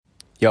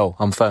Yo,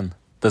 I'm Finn.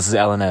 This is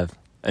Alan Ave.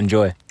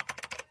 Enjoy.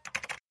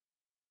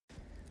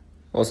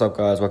 What's up,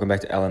 guys? Welcome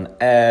back to Alan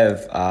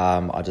Ave.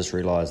 I just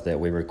realised that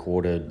we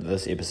recorded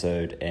this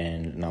episode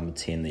and number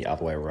 10 the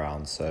other way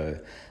around. So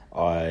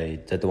I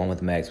did the one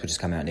with Max, which is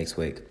coming out next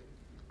week.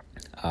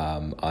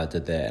 I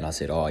did that and I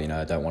said,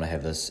 I don't want to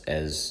have this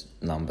as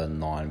number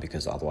 9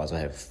 because otherwise I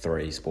have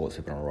 3 sports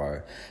people in a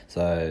row.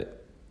 So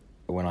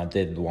when I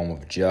did the one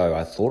with Joe,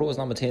 I thought it was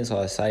number 10, so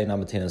I say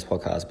number 10 in this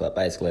podcast, but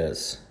basically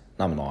it's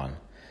number 9.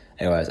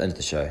 Anyways, into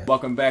the show.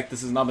 Welcome back.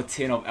 This is number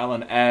 10 of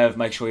Alan Ave.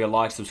 Make sure you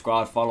like,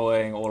 subscribe,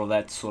 following, all of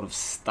that sort of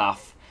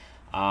stuff.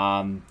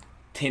 10th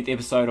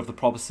episode of the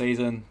proper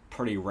season.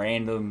 Pretty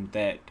random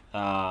that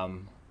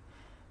I've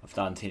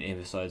done 10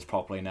 episodes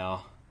properly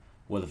now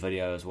with a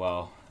video as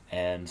well.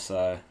 And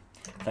so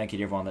thank you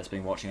to everyone that's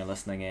been watching and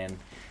listening, and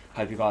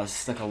hope you guys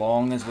stick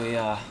along as we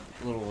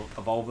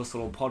evolve this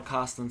little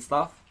podcast and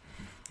stuff.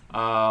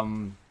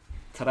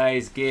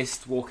 Today's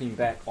guest, walking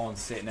back on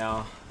set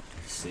now.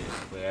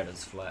 We're at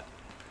his flat.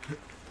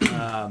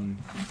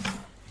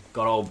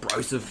 Got old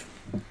brosive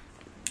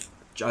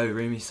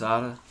Jo-Rémi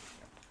Saada,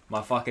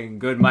 my fucking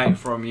good mate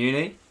from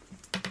uni.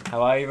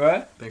 How are you,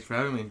 bro? Thanks for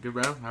having me. Good,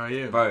 bro. How are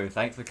you? Bro,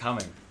 thanks for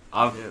coming.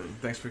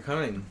 Thanks for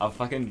coming.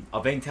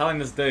 I've been telling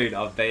this dude,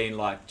 I've been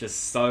like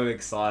just so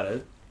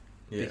excited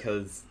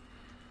because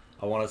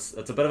I want to.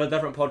 It's a bit of a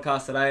different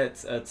podcast today.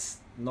 It's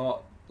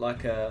not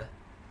like a,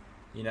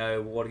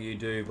 what do you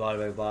do, blah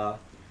blah blah.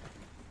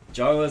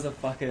 Joe is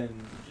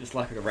just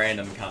like a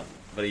random cunt,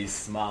 but he's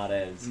smart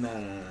as.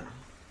 No.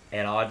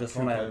 And I just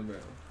want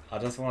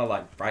to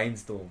like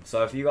brainstorm.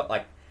 So if you got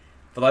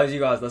for those of you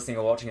guys listening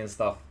or watching and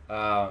stuff,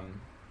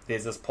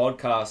 there's this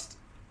podcast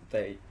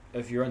that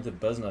if you're into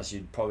business,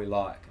 you'd probably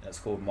like. It's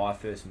called My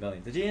First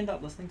Million. Did you end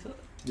up listening to it?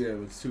 Yeah, it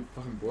was too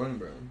fucking boring,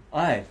 bro.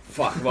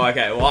 Fuck. Well,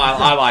 okay. Well,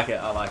 I like it.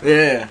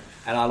 Yeah.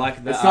 And I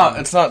like that.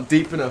 It's not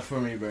deep enough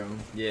for me, bro.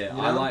 Yeah,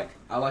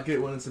 I like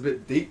it when it's a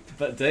bit deep.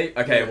 Bit deep?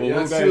 Okay,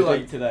 we'll go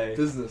deep today.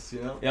 Business,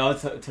 you know? Yeah,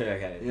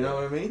 okay. You know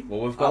what I mean?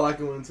 Well, I like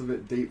it when it's a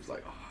bit deep. It's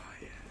like, oh,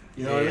 yeah.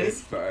 You know what I mean?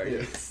 Bro.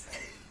 Yes.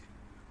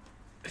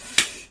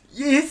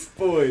 Yes,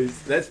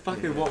 boys. That's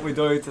fucking what we're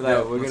doing today.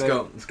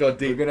 Let's go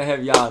deep. We're going to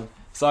have yarn.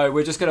 So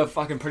we're just going to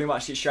fucking pretty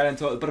much get straight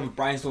into it. A bit of a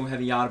brainstorm,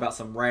 having yarn about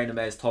some random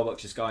ass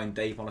topics, just going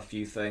deep on a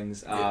few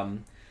things.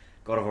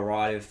 Got a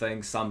variety of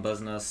things, some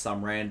business,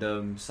 some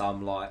random,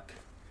 some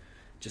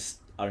just,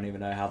 I don't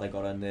even know how they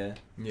got in there.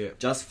 Yeah.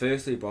 Just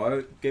firstly,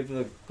 bro, give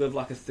a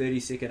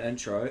 30-second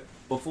intro.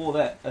 Before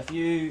that, if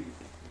you,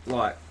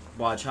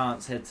 by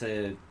chance had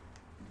to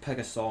pick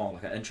a song,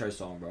 like an intro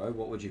song, bro,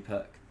 what would you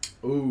pick?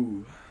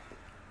 Ooh.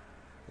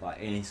 Like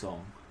any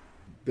song.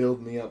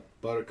 Build Me Up,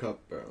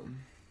 Buttercup, bro.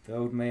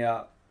 Build Me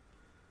Up,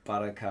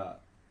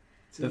 Buttercup.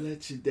 To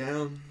let you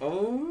down.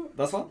 Oh,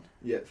 this one?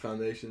 Yeah,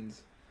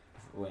 Foundations.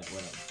 When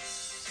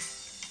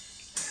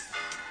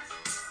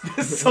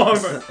this song,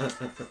 bro.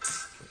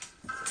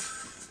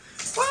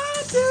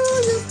 Why do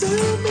you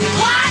build me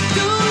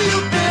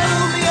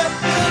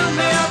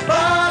up,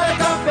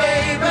 buttercup,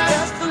 baby?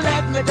 Just to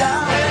let me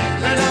down.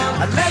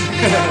 I let me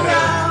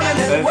around and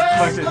then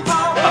worst of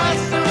all,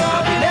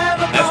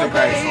 that's a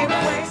great song.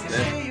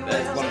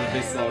 That's one of the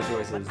best song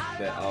choices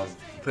that I've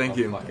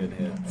fucking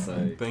hit. So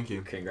thank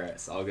you.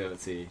 Congrats. I'll give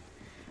it to you.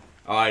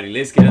 Alrighty,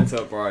 let's get into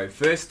it, bro.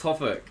 First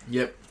topic.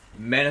 Yep.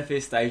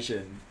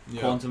 Manifestation.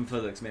 Quantum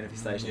physics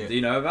manifestation. Yeah. Do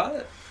you know about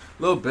it?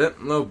 Little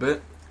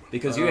bit.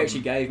 Because you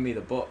actually gave me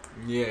the book.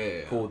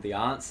 Yeah. Called The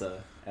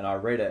Answer, and I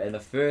read it, and the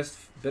first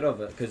bit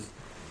of it, because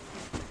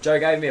Joe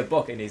gave me a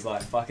book, and he's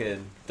like,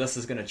 fucking, this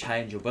is going to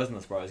change your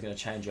business, bro. It's going to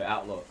change your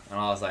outlook. And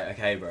I was like,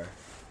 okay, bro.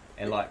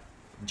 And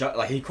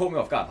Joe, he called me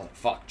off guard. I was like,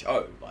 fuck,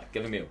 Joe,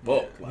 giving me a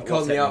book. Yeah. He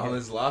called me out on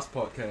his last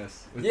podcast.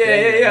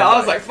 Yeah. I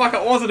was like, fuck,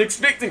 I wasn't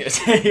expecting it.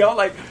 I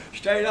was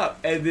straight up.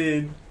 And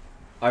then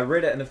I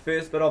read it, and the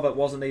first bit of it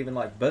wasn't even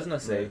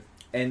businessy. Right.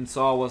 And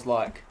so I was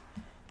like,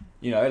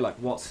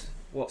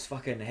 what's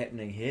fucking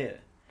happening here?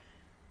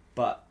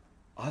 But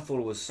I thought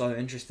it was so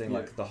interesting,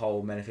 the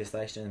whole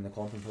manifestation and the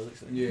quantum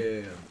physics thing.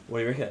 Yeah. What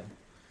do you reckon?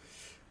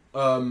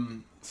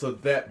 So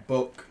that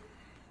book,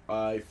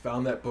 I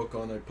found that book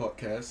on a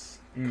podcast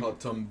called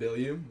Tom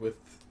Billiam with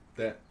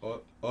that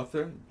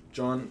author,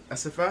 John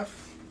Assaraf.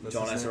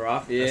 John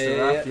Assaraf,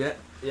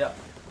 yeah.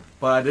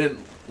 But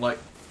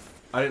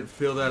I didn't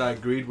feel that I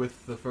agreed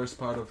with the first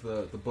part of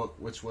the book,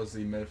 which was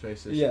the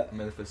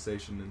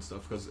manifestation and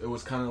stuff, because it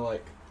was kind of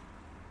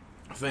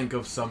think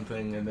of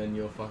something and then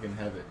you'll fucking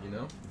have it, you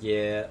know?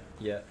 Yeah.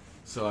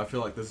 So I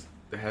feel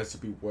there has to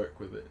be work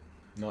with it,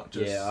 not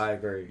just... Yeah, I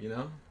agree. You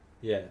know?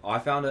 Yeah, I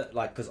found it,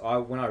 because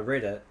when I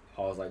read it,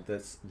 I was like,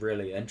 that's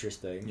really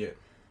interesting. Yeah.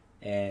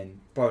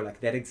 And, bro,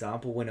 that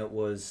example when it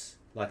was,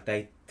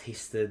 they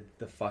tested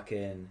the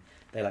fucking...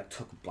 They,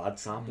 took blood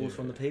samples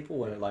from the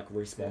people and it,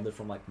 responded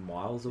from,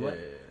 miles away.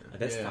 Yeah.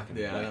 That's fucking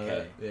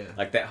okay.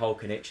 Yeah. That whole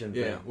connection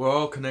thing. Yeah, we're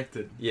all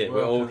connected. Yeah,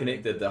 we're all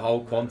connected. The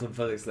whole quantum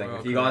physics thing.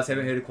 If you guys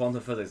haven't heard of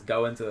quantum physics,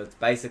 go into it. It's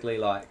basically,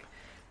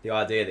 the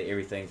idea that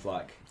everything's,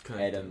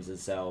 atoms and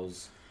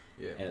cells.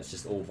 Yeah. And it's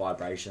just all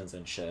vibrations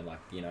and shit,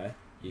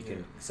 You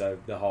can. So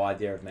the whole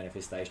idea of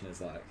manifestation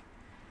is like,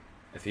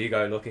 if you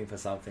go looking for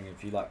something,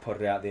 if you like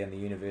put it out there in the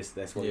universe,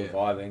 that's what you're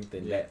vibing,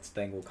 then that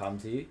thing will come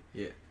to you.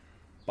 Yeah.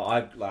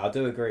 But I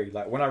do agree.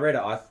 Like when I read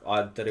it,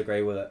 I did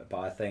agree with it, but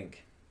I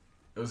think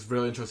it was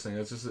really interesting.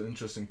 It's just an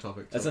interesting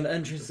topic. It's an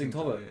interesting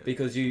topic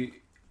because you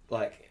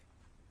like.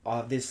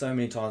 There's so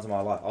many times in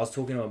my life. I was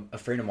talking to a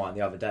friend of mine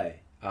the other day,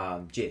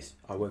 Jess.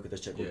 I work with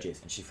this chick called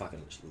Jess, and she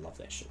loves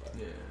that shit, bro.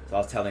 Yeah. So I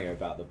was telling her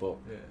about the book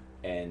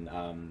and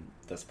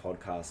this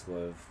podcast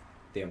with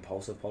the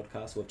Impulsive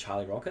podcast with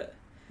Charlie Rocket.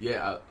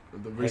 Yeah,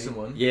 the recent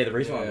one. Yeah, the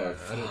recent one. Bro.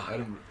 I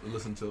didn't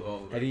listen to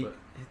all of it, but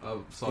I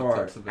saw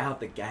clips of it. Out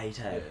the gate,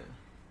 hey. Yeah.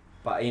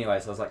 But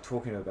anyways, I was like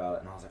talking to her about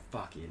it, and I was like,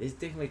 fuck yeah. There's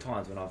definitely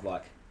times when I've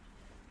like,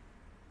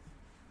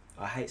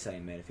 I hate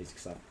saying manifest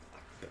because I'm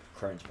like a bit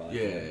cringe, but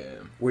like,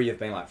 where you've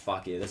been like,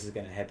 fuck yeah, this is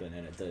gonna happen,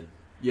 and it did.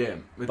 Yeah.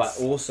 But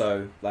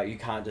also, like, you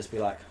can't just be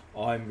like,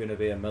 I'm gonna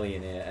be a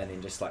millionaire, and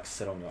then just like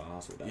sit on your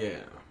ass all day.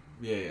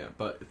 Yeah.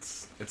 But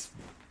it's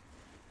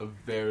a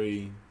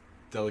very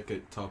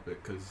delicate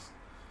topic because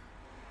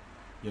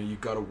you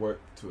gotta work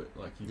to it.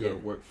 Like you gotta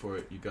work for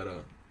it. You gotta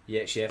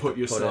actually have put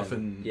to yourself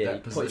in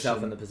that position. Put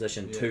yourself in the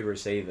position to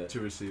receive it. To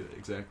receive it,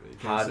 exactly.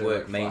 Hard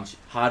work means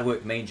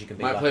you can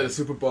be. Might play the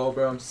Super Bowl,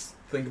 bro. I'm just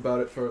think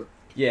about it for.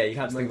 Yeah, you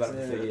can't just think about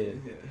it for a year.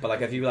 Yeah. But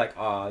like if you like,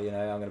 I'm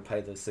gonna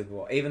play the Super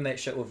Bowl. Even that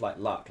shit with like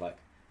luck, like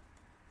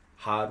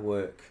hard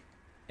work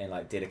and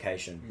like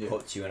dedication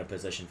puts you in a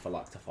position for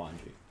luck to find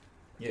you.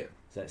 Yeah.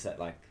 So it's that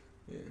like.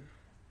 Yeah.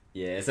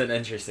 Yeah, it's an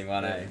interesting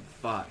one, eh?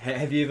 Fuck.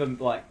 Have you ever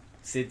like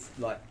said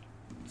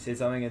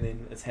something and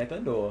then it's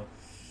happened, or?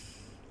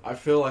 I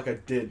feel like I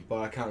did, but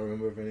I can't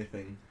remember of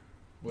anything.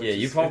 Yeah,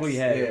 you probably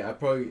have. Yeah, I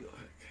probably.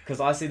 Because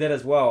I see that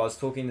as well. I was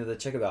talking to the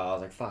chick about it. I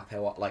was like, fuck,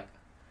 what? Like,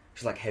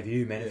 she's like, have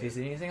you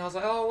manifested anything? I was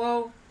like, oh,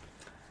 well.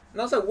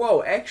 And I was like,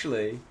 whoa,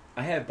 actually,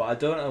 I have, but I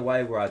do it in a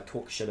way where I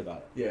talk shit about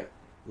it. Yeah.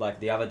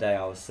 Like, the other day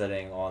I was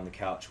sitting on the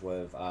couch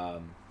with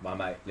my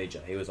mate,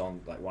 Ledger. He was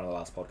on, like, one of the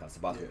last podcasts, a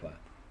basketball player.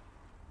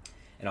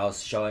 And I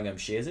was showing him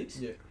Sharesies.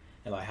 Yeah.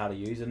 And, like, how to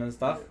use it and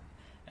stuff. Yeah.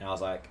 And I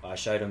was like, I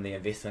showed him the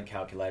investment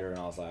calculator and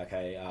I was like,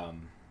 okay,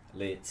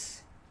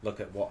 let's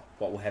look at what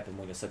will happen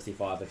when you're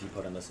 65 if you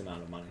put in this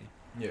amount of money.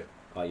 Yeah.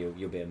 Oh,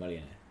 you'll be a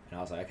millionaire. And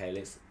I was like, okay,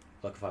 let's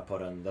look if I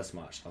put in this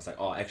much. I was like,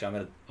 oh, actually,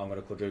 I'm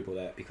gonna quadruple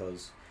that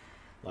because,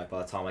 like, by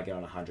the time I get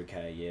on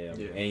 100k a year,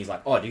 and he's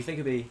like, oh, do you think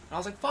it'd be? And I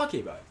was like, fuck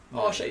you, bro.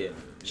 Oh, shit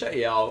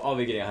yeah, I'll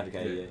be getting 100k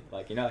a year.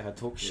 Like, like I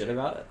talk shit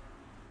about it.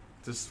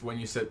 Just when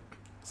you said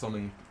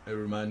something, it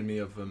reminded me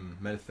of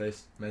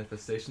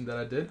manifestation that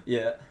I did.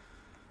 Yeah.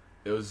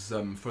 It was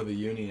for the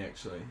uni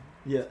actually.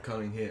 Yeah.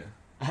 Coming here.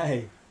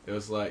 Hey. It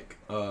was like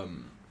I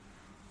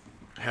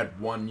had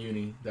one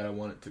uni that I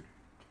wanted to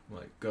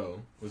like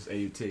go was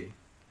AUT,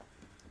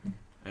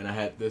 and I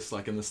had this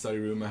like in the study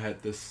room. I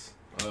had this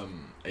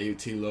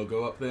AUT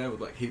logo up there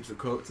with like heaps of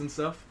quotes and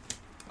stuff.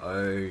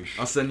 Oh.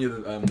 I'll send you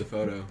the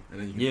photo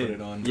and then you can put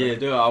it on. Yeah,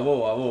 do it. I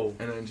will.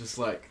 And then just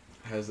like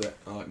has that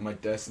like my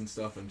desk and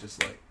stuff and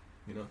just like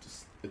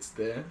just it's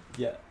there.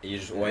 Yeah. You're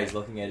just always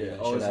looking at it.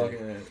 Always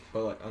looking at it,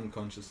 but like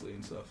unconsciously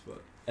and stuff.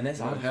 But and that's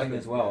another thing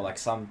as well. Yeah. Like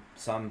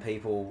some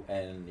people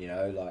and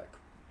like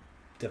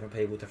different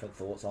people, different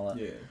thoughts on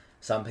it. Yeah.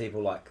 Some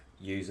people like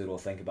use it or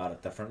think about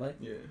it differently.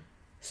 Yeah.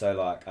 So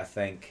like I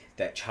think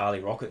that Charlie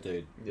Rocket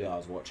dude that I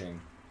was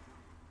watching,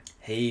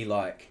 he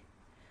like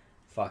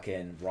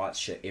fucking writes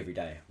shit every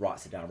day.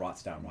 Writes it down.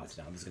 This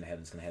is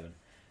gonna happen.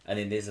 And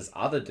then there's this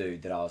other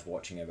dude that I was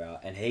watching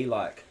about, and he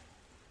like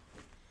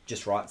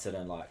just writes it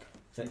and like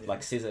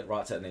says it,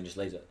 writes it, and then just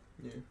leaves it.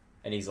 Yeah.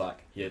 And he's like,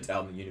 it's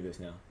out in the universe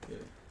now. Yeah.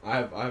 I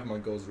have my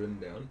goals written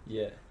down.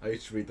 Yeah. I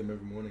used to read them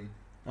every morning.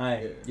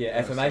 Hey,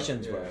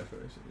 affirmations, bro.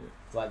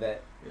 It's like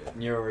that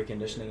neural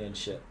reconditioning and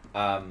shit.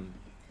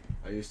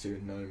 I used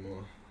to, not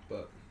anymore,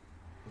 but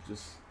it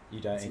just you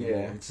don't anymore.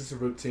 Yeah, it's just a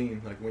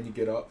routine. Like when you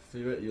get up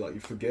to it, you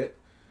forget.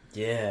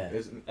 Yeah,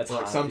 it's like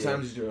hard,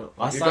 sometimes you.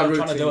 Like, I started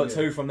trying to do it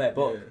too from that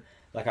book. Yeah.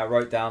 Like I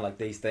wrote down like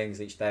these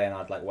things each day, and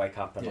I'd like wake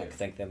up and like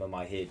think them in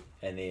my head,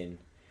 and then,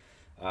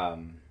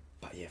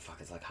 but yeah, fuck,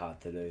 it's like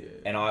hard to do. Yeah.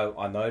 And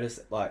I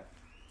noticed like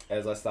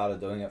as I started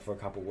doing it for a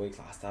couple of weeks,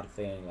 I started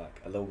feeling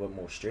like a little bit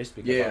more stressed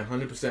because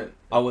 100%.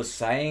 I was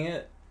saying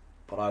it,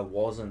 but I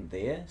wasn't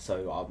there. So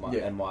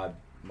in my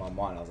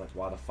mind, I was like,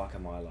 why the fuck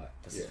am I like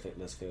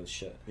this feels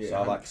shit. Yeah, so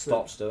I like 100%.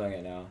 Stopped doing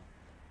it now,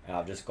 and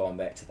I've just gone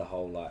back to the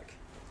whole like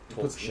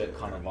talk shit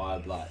kind of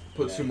vibe. Like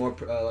puts you more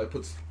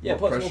puts more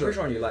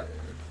pressure on you. Like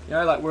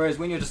like whereas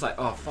when you're just like,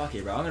 oh fuck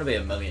it, bro, I'm gonna be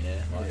a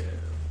millionaire. Like,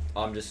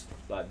 I'm just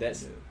like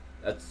that's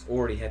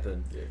already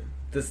happened. Yeah.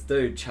 This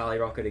dude Charlie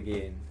Rocket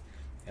again.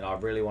 And I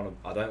really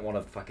I don't want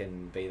to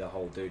fucking be the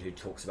whole dude who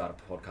talks about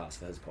a podcast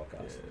for his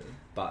podcast. Yeah.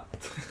 But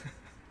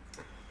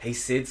he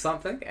said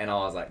something and I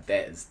was like,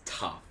 that is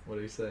tough. What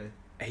did he say?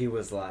 He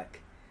was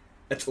like,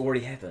 it's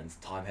already happened.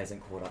 Time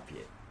hasn't caught up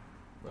yet.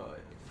 Oh, yeah.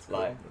 That's cool.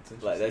 That's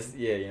interesting. Like, that's,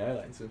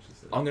 like, that's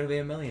interesting. I'm going to be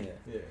a millionaire.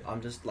 Yeah.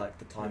 I'm just like,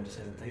 the time just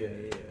hasn't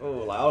taken me yet. Oh,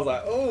 like, I was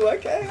like, oh,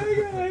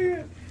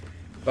 okay.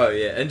 But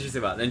yeah,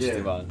 interesting one.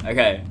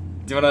 Okay.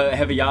 Do you want to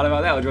have a yarn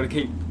about that or do you want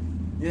to keep...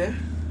 Yeah.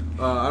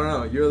 I don't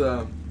know. You're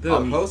the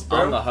host, bro.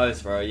 I'm the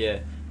host, bro. Yeah.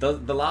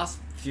 The last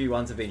few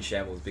ones have been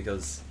shambles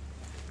because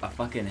I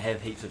fucking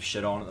have heaps of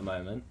shit on at the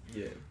moment.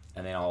 Yeah.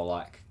 And then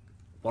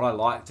what I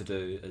like to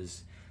do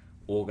is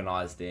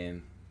organise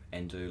them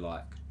and do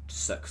like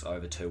 6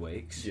 over 2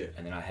 weeks. Yeah.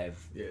 And then I have.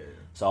 Yeah.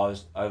 So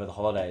over the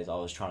holidays, I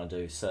was trying to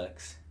do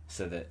 6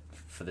 so that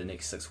for the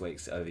next 6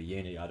 weeks over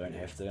uni, I don't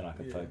have to, and I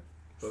can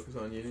focus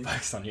on uni.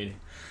 Focus on uni.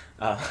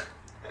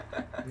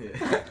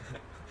 Yeah.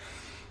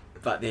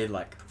 But then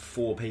like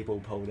 4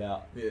 people pulled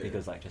out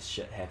because like just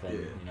shit happened,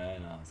 you know.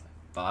 And I was like,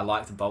 but I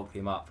like to bulk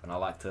them up, and I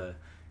like to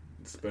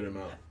spread them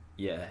out.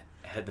 Yeah,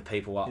 hit the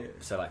people up. Yeah.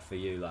 So like for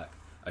you, like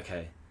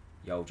okay,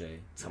 yo G,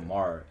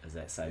 tomorrow is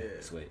that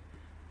sweet.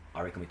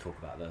 I reckon we talk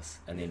about this,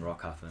 and then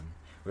rock up. And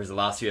whereas the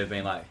last few have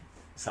been like,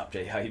 sup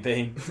G, how you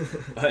been?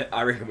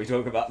 I reckon we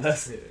talk about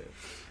this. Yeah.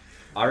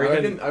 I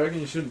reckon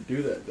you shouldn't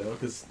do that though,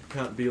 because you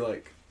can't be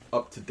like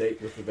up to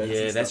date with events.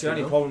 Yeah, and that's stuff, the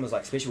only problem is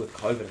like, especially with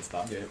COVID and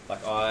stuff. Yeah.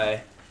 Like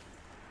I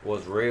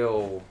was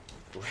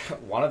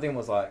one of them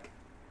was like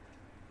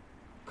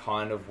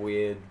kind of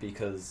weird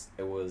because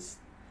it was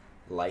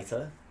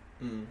later.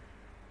 Mm.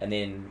 And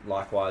then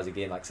likewise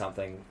again, like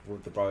something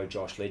with the bro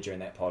Josh Ledger in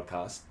that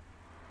podcast,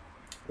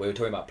 we were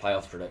talking about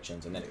playoff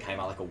predictions, and then it came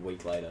out like a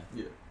week later.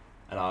 Yeah.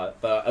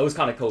 But it was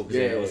kind of cool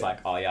because it was like,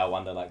 oh yeah, I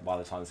wonder like by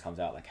the time this comes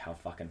out, like how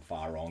fucking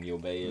far wrong you'll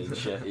be and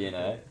shit, you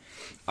know.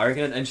 I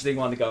reckon an interesting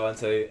one to go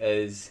into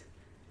is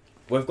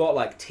we've got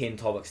like 10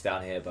 topics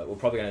down here, but we're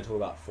probably going to talk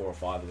about 4 or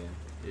 5 of them.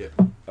 Yeah.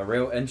 A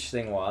real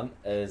interesting one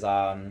is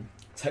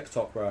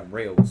TikTok, bro, and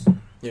Reels.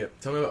 Yeah.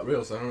 Tell me about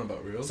Reels. I don't know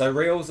about Reels. So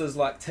Reels is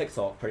like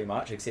TikTok pretty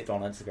much, except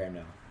on Instagram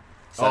now.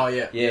 So,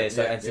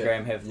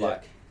 Instagram have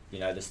like, you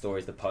know, the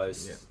stories, the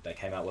posts. Yeah. They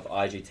came out with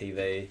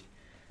IGTV.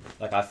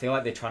 Like, I feel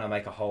like they're trying to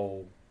make a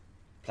whole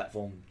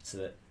platform so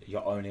that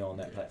you're only on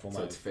that platform.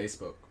 So it's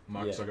Facebook.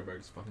 Mark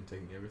Zuckerberg's fucking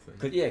taking everything.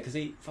 Because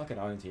he fucking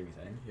owns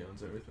everything. He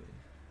owns everything.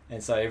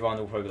 And so everyone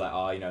will probably be like,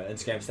 oh, you know,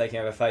 Instagram's taking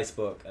over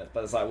Facebook.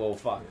 But it's like, well,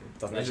 fuck. Yeah.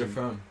 Doesn't Where's actually...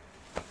 your phone?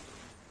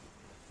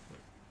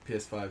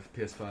 PS5.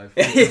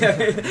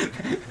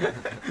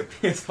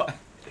 PS5.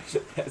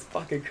 That's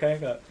fucking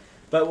crank up.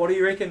 But what do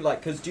you reckon, like,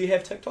 because do you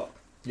have TikTok?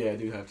 Yeah, I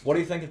do have TikTok. What do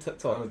you think of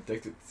TikTok? I'm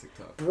addicted to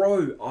TikTok.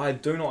 Bro, I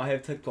do not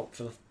have TikTok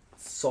for the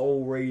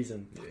sole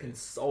reason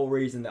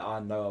that I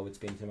know I would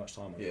spend too much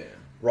time on it. Yeah.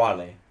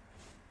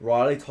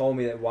 Riley told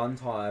me that one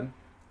time,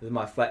 this is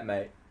my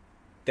flatmate,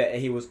 that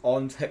he was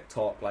on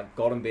TikTok, like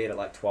got in bed at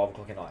like 12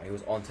 o'clock at night. He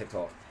was on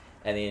TikTok,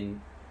 and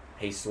then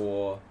he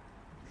saw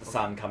the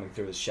sun coming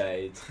through his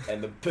shades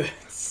and the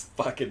birds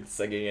fucking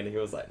singing, and he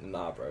was like,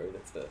 nah bro,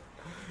 that's it.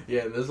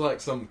 Yeah, there's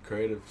like some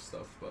creative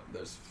stuff, but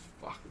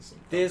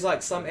there's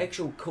like some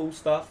actual cool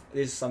stuff.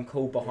 There's some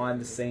cool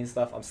behind the scenes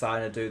stuff. I'm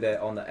starting to do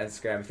that on the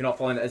Instagram. If you're not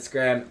following the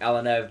Instagram,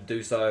 LNAV,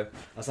 do so.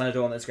 I'm starting to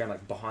do on the Instagram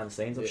like behind the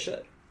scenes of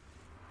shit.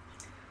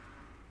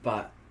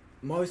 But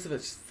most of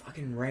it's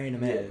fucking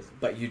random ass.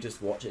 But you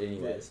just watch it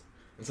anyways.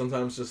 Yeah. And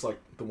sometimes just like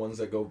the ones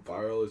that go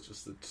viral is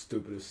just the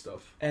stupidest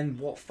stuff. And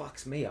what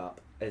fucks me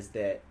up is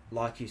that,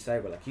 like you say,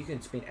 like you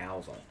can spend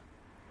hours on it.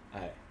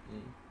 Hey.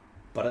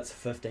 But it's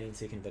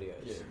 15-second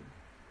videos. Yeah.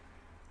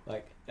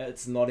 Like,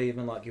 it's not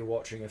even like you're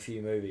watching a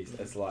few movies.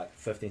 It's like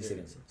 15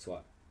 seconds.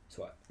 Swipe.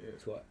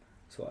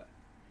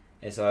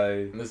 And so...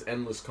 And there's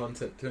endless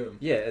content too.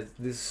 Yeah,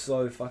 there's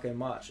so fucking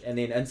much. And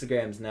then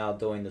Instagram's now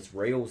doing this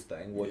Reels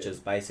thing, which is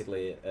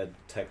basically a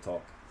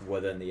TikTok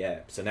within the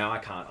app. So now I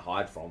can't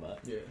hide from it.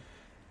 Yeah.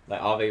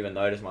 Like, I've even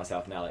noticed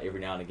myself now, like, every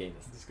now and again,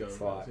 it's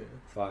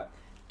like...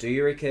 Do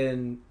you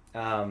reckon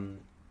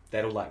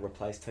that'll, like,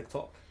 replace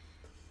TikTok?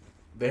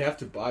 They have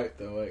to buy it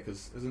though,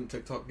 because isn't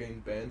TikTok getting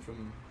banned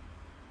from...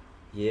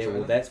 Yeah, China?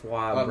 Well, that's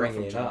why I'm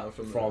bringing it China, up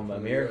from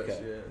America.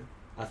 US,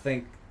 I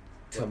think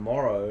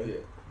tomorrow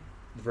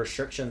the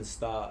restrictions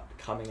start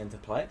coming into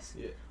place.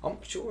 Yeah. I'm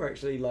not sure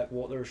actually like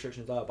what the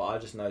restrictions are, but I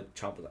just know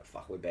Trump was like,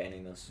 "Fuck, we're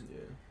banning this."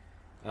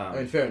 Yeah. I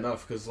mean, fair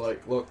enough, because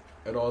like, look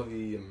at all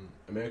the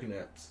American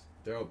apps;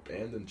 they're all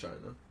banned in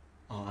China.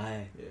 Oh,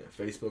 aye. Yeah,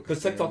 Facebook.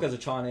 Because TikTok is a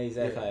Chinese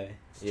app.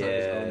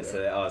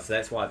 So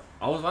that's why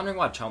I was wondering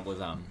why Trump was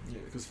Yeah,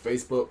 because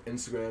Facebook,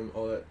 Instagram,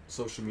 all that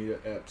social media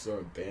apps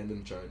are banned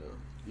in China.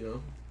 You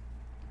know,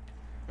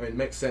 I mean, it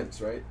makes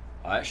sense, right?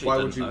 I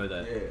actually didn't know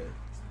that. Yeah.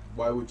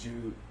 Why would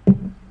you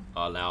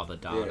allow the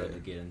data to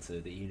get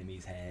into the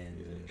enemy's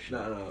hands? Yeah.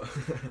 No.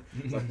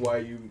 Like, why are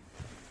you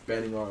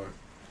banning our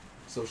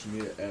social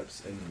media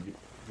apps and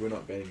we're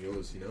not banning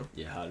yours? You know?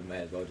 Yeah, I may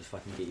as well just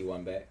fucking get you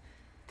one back.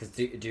 Because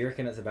do you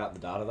reckon it's about the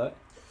data though?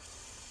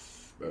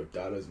 Bro,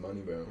 data is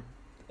money, bro.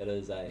 It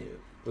is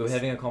We were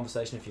having a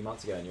conversation a few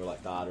months ago, and you were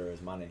like, "Data is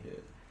money." Yeah.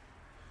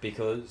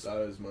 Because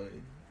data is money.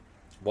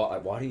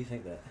 Why do you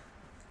think that?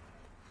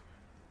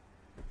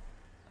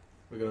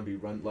 We're gonna be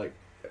like,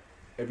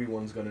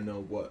 everyone's gonna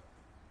know what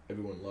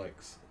everyone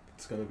likes.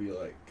 It's gonna be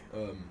like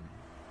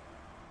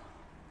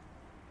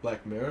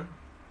Black Mirror.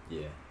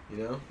 Yeah. You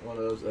know, one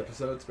of those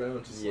episodes, bro.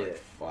 It's just like,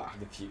 fuck.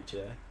 The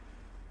future.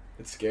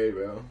 It's scary,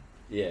 bro.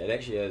 Yeah, it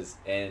actually is.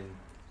 And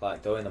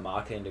like doing the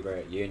marketing degree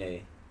at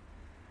uni,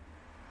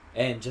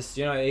 And just,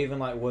 you know, even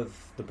like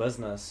with the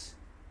business,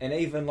 and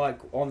even like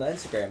on the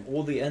Instagram,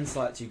 all the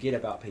insights you get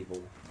about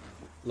people,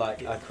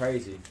 like, are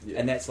crazy. Yeah.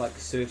 And that's like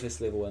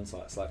surface level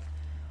insights. Like,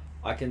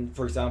 I can,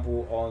 for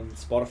example, on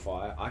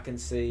Spotify, I can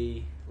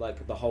see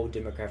like the whole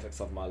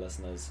demographics of my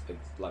listeners,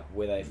 like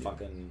where they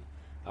fucking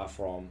are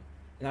from,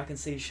 and I can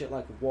see shit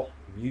like what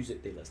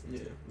music they're listening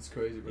to. Yeah, it's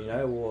crazy, bro. You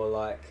know, or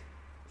like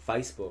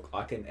Facebook,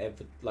 I can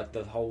like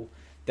the whole.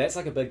 That's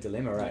like a big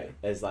dilemma, right?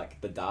 Yeah. Is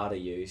like the data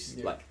use,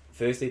 like.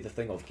 Firstly, the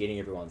thing of getting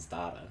everyone's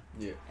data,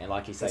 and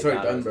like you say,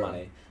 data is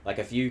money. Like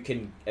if you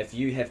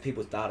have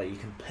people's data, you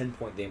can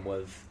pinpoint them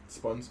with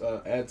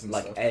ads and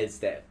like stuff. Ads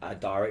that are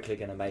directly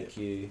going to make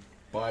you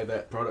buy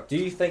that product. Do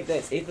you think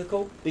that's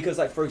ethical? Because,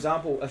 like, for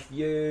example, if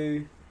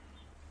you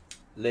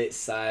let's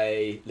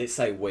say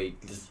weed,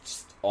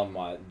 this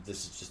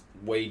is just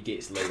weed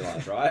gets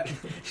legalized, right?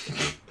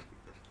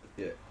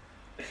 Yeah.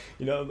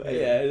 You know,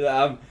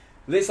 yeah.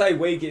 Let's say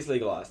weed gets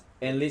legalized,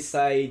 and let's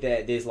say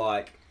that there's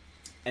like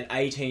an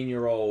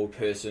 18-year-old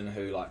person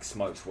who like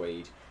smokes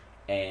weed,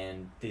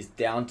 and there's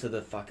down to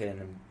the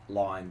fucking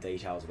line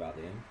details about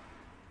them,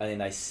 and then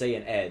they see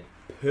an ad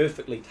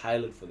perfectly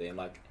tailored for them.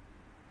 Like,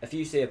 if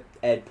you see an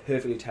ad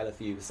perfectly tailored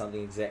for you with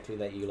something exactly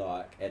that you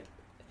like at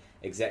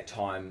exact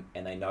time,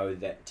 and they know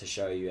that to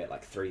show you at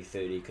like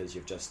 3:30 because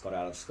you've just got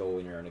out of school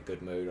and you're in a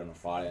good mood on a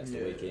Friday, it's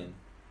the weekend,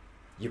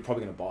 you're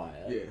probably going to buy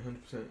it.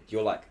 Yeah, 100%.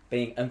 You're like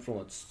being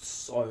influenced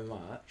so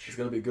much. It's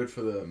going to be good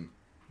for the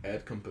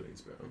ad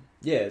companies, bro.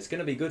 Yeah, it's going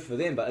to be good for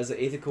them, but is it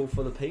ethical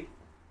for the people?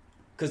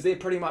 Because they're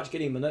pretty much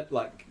getting They're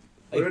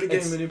already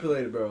getting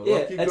manipulated, bro. Yeah,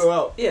 like you go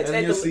out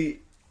and you'll see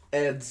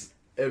ads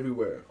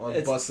everywhere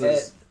on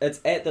buses. It's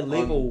at the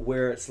level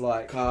where it's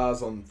like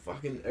cars, on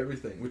fucking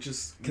everything, which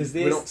is because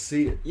we don't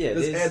see it. Yeah,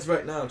 there's ads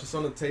right now just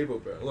on the table,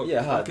 bro. Look,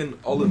 fucking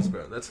olives,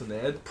 bro. That's an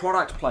ad.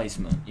 Product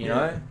placement, you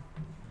know,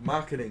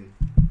 marketing.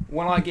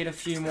 When I get a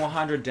few more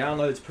 100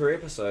 downloads per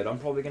episode, I'm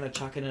probably gonna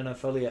chuck in an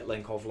affiliate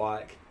link of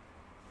like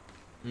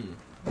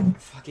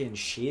fucking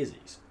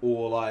Sharesies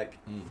or like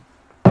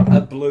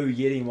a Blue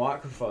Yeti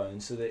microphone,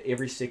 so that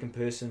every second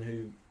person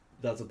who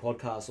does a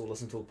podcast or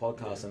listen to a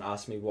podcast and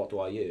asks me what do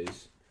I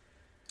use,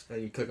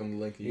 and you click on the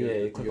link,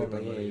 you click on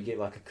the link, you get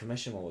like a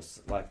commission, or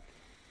like,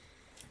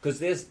 because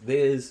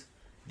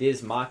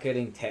there's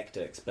marketing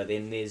tactics, but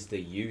then there's the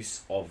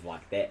use of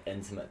like that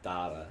intimate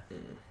data,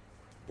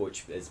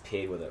 which is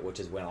paired with it, which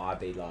is when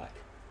I'd be like,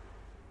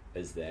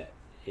 is that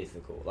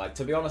ethical? Like,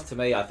 to be honest, to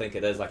me, I think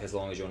it is, like, as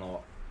long as you're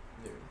not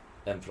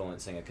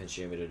influencing a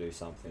consumer to do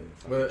something.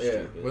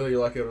 Stupid. Whether you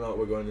like it or not,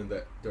 we're going in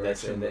that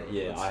direction.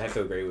 I have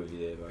to agree with you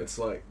there, bro. It's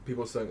like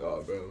people saying,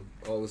 "Oh, bro,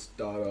 all this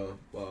data,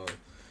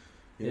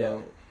 you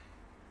know,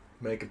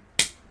 make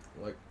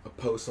a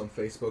post on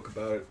Facebook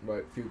about it,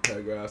 write a few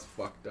paragraphs,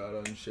 fuck data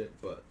and shit."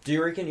 But do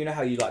you reckon, you know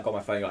how you like got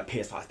my phone, you're like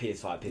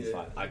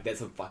PS5, like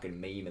that's a fucking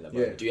meme at the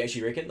moment. Do you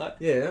actually reckon that?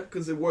 Yeah,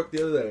 because it worked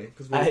the other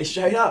day.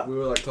 Straight up, we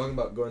were like talking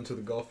about going to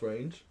the golf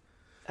range.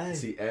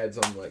 See ads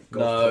on like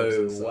golf clubs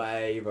and stuff. No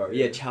way, bro.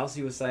 Yeah,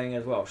 Chelsea was saying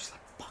as well. She's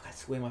like, "Fuck, I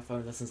swear my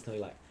phone listens to me."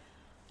 Like,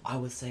 I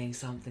was saying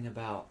something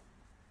about,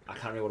 I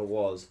can't remember what it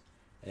was,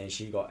 and then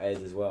she got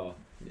ads as well.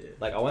 Yeah.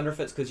 Like, I wonder if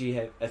it's because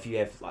if you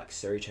have like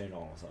Siri turned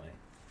on or something.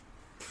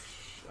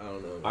 I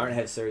don't know. I don't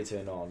have Siri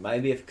turned on.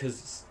 Maybe if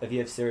you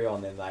have Siri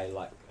on, then they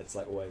like it's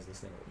like always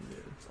listening. Yeah.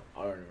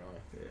 I don't know.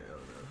 Yeah, I don't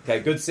know. Okay,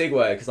 good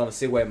segue, because I'm a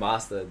segue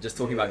master. Just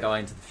talking about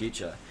going into the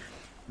future.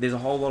 There's a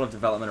whole lot of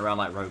development around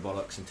like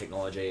robotics and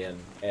technology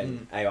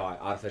and AI,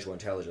 artificial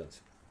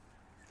intelligence.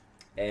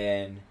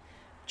 And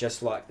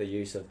just like the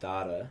use of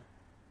data,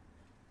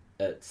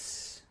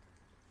 it's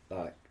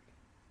like,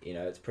 you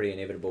know, it's pretty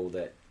inevitable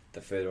that the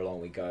further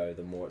along we go,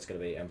 the more it's going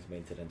to be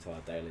implemented into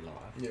our daily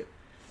life. Yeah.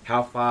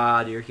 How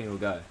far do you reckon we'll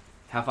go?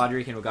 How far do you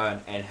reckon we'll go,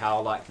 and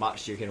how like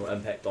much do you reckon it will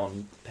impact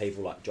on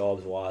people, like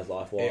jobs-wise,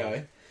 life-wise?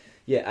 AI?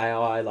 Yeah,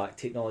 AI, like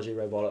technology,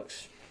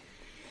 robotics.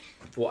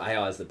 Well,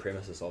 AI is the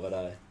premises of it,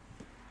 eh?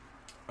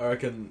 I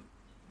reckon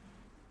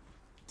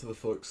to the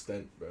full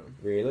extent, bro.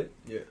 Really?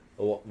 Yeah.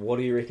 What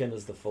do you reckon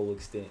is the full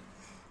extent?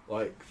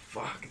 Like,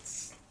 fuck,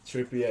 it's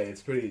trippy,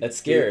 It's pretty... It's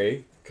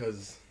scary.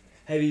 Because...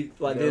 Have you,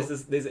 like,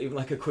 there's even,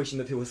 like, a question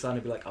that people are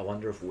starting to be like, I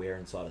wonder if we're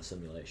inside a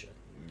simulation.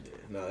 Yeah,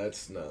 no,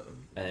 that's not...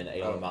 And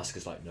Elon Musk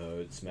is like, no,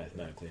 it's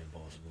mathematically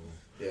impossible.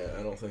 Yeah,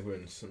 I don't think we're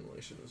in a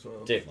simulation as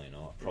well. Definitely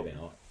not. Probably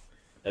not.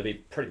 It'd be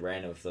pretty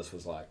random if this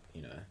was like,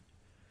 you know...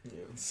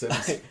 Yeah,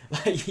 Sims.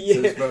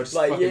 bro.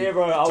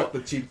 Chuck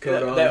the cheat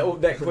code on.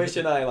 That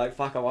question, like,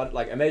 fuck, I want,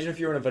 like, imagine if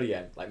you're in a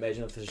video game. Like,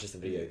 imagine if this is just a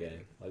video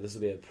game. Like, this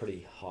would be a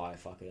pretty high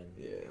fucking...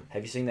 Yeah.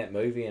 Have you seen that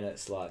movie? And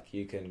it's like,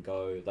 you can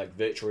go, like,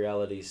 virtual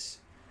reality's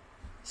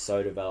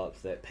so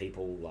developed that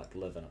people, like,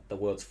 live in it. The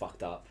world's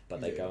fucked up,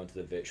 but they go into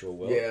the virtual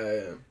world.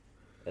 Yeah.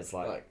 It's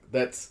like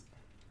that's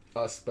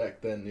us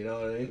back then, you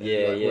know what I mean?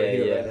 We're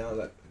here right now,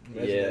 like,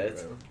 imagine that,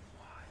 bro.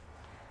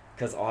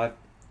 Because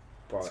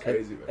bro, it's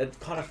crazy, bro. It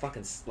kind of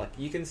fucking... Like,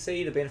 you can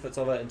see the benefits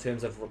of it in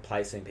terms of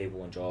replacing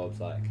people in jobs.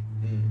 Like,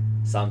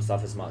 some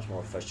stuff is much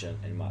more efficient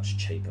and much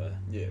cheaper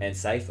and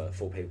safer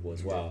for people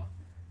as well.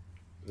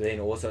 But then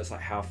also, it's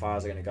like, how far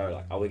is it going to go?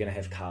 Like, are we going to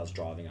have cars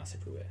driving us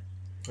everywhere?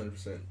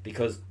 100%.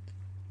 Because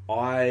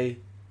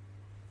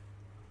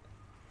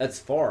it's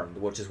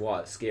foreign, which is why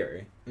it's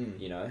scary,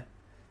 you know?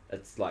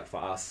 It's like,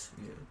 for us,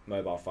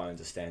 mobile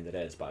phones are standard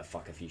as, but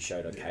fuck, if you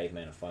showed a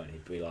caveman a phone,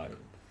 he'd be like...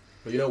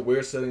 But you know,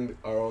 we're setting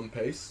our own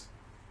pace.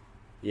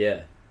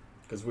 Yeah.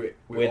 Because we're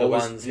the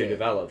ones who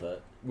develop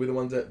it. We're the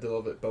ones that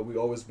develop it, but we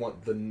always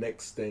want the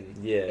next thing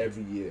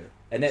every year.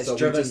 And that's so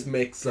driven... It just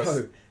makes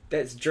us...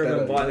 That's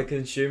driven by the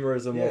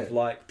consumerism of,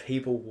 like,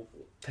 people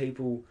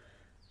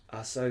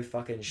are so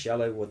fucking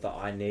shallow with the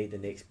I need the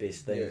next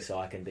best thing so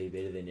I can be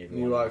better than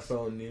everyone new else.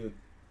 iPhone, new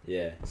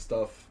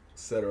stuff,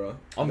 etc.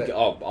 I'm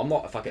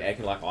not fucking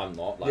acting like I'm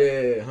not. Like,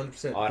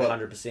 100%. I'd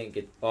 100%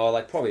 get... Oh,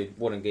 like, probably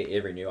wouldn't get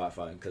every new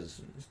iPhone,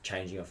 because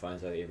changing your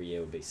phones over every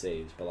year would be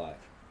sieves, but, like,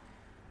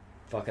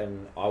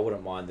 fucking, I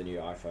wouldn't mind the new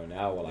iPhone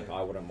now, or, like,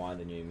 I wouldn't mind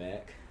the new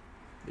Mac.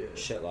 Yeah.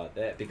 Shit like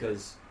that,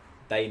 because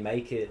they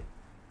make it,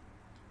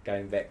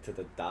 going back to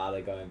the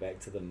data, going back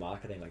to the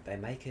marketing, like, they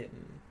make it...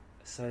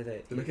 so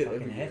that you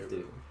fucking have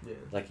to. Yeah.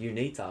 Like, you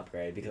need to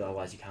upgrade because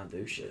otherwise you can't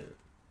do shit.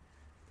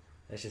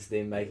 It's just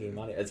them making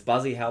money. It's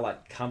buzzy how,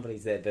 like,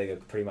 companies that big are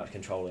pretty much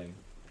controlling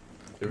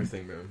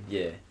everything, man.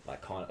 Yeah,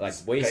 like, kind of, like,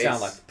 we sound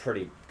like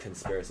pretty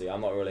conspiracy.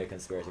 I'm not really a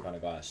conspiracy kind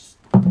of guy. It's just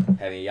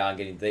having a yarn,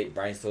 getting deep,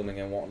 brainstorming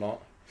and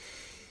whatnot.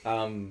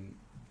 But,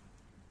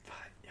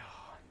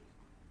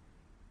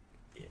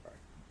 yeah, bro.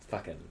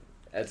 Fucking,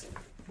 it's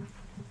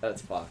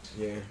fucked.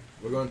 Yeah,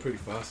 we're going pretty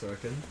fast, I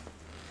reckon.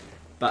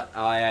 But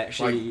I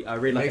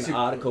read like an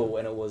article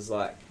and it was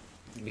like,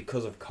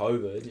 because of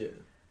COVID,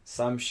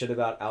 some shit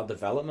about our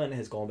development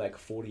has gone back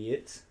 40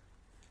 years.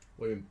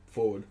 What do you mean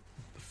forward?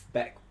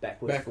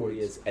 Backwards 40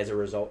 years as a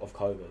result of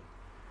COVID.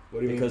 What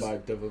do you mean by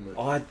development?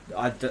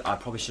 I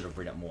probably should have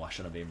read it more. I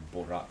shouldn't have even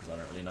brought it up because I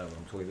don't really know what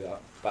I'm talking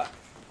about. But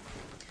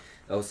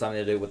it was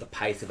something to do with the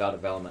pace of our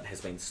development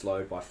has been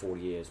slowed by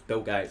 40 years. Bill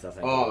Gates, I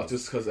think. Oh,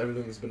 just because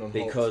everything's been on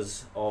hold.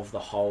 Because of the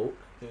hold.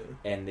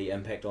 And the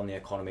impact on the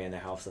economy and the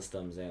health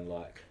systems and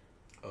like...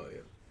 Oh,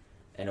 yeah.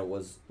 And it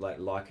was like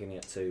likening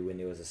it to when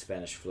there was a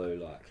Spanish flu,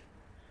 like...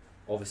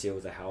 Obviously it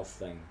was a health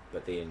thing,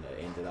 but then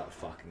it ended up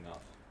fucking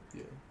up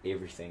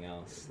everything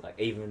else. Like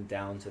even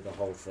down to the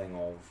whole thing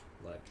of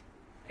like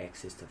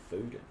access to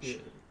food and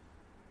shit.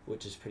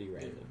 Which is pretty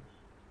random.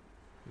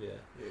 Yeah.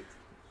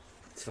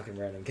 It's fucking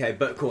random. Okay,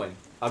 Bitcoin.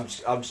 I'm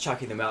just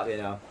chucking them out there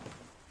now.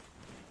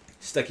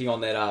 Sticking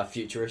on that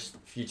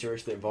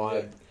futuristic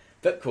vibe.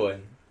 Bitcoin.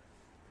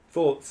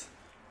 Thoughts?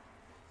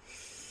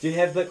 Do you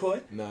have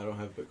Bitcoin? No, I don't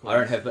have Bitcoin. I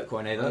don't have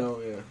Bitcoin either. I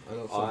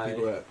know some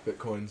people that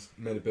Bitcoin's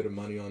made a bit of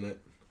money on it.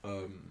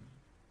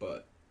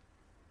 But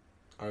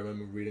I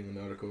remember reading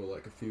an article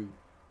like a few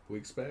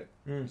weeks back.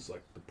 It's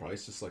like the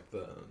price, just like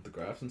the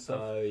graphs and stuff.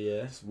 Oh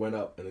yeah. Just went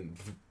up and then.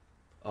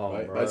 Oh,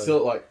 right? bro. But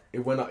still, like it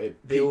went up.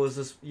 There was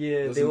this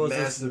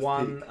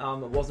one. Peak.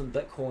 It wasn't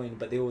Bitcoin,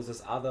 but there was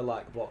this other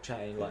like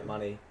blockchain like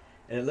money,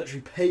 and it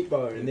literally peaked,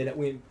 bro, and then it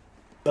went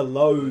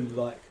below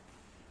like.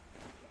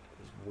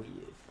 It was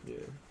weird.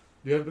 Yeah.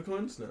 Do you have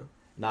Bitcoins? No.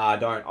 Nah, I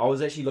don't. I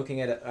was actually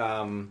looking at it.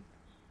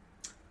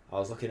 I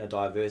was looking to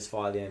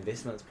diversify the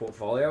investments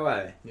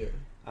portfolio, Yeah.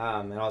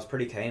 And I was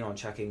pretty keen on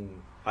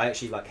chucking. I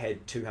actually like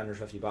had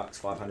 $250,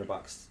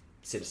 $500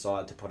 set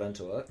aside to put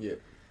into it. Yeah.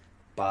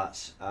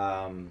 But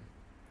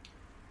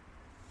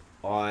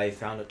I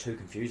found it too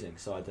confusing,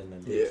 so I didn't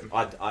invest.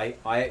 Yeah.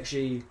 I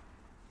actually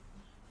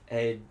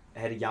had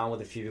a yarn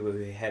with a few people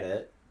who had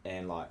it,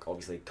 and like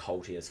obviously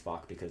culty as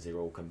fuck because they're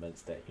all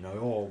convinced that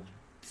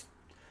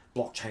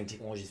blockchain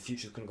technology, the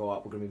future's gonna go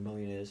up, we're gonna be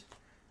millionaires.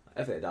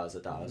 If it does,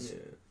 it does.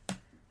 Yeah.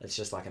 It's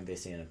just like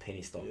investing in a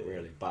penny stock,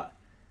 really.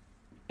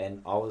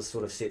 And I was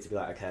sort of set to be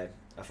like, okay,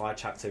 if I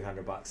chuck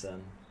 $200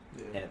 in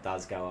and it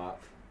does go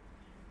up,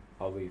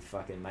 I'll be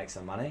fucking make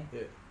some money.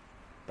 Yeah.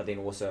 But then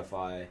also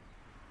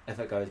if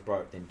it goes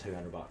broke, then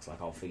 $200, like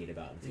I'll forget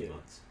about it in a few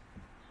months.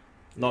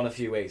 Not in a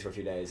few weeks or a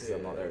few days, because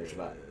I'm not that rich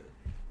about it.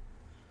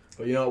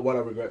 But you know what I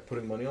regret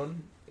putting money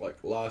on? Like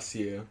last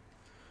year,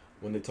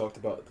 when they talked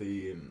about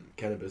the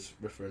cannabis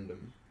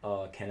referendum.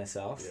 Oh, Canada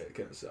South? Yeah,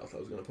 Canada South. I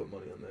was going to put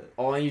money on that.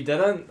 Oh, you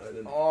didn't? I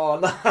didn't. Oh,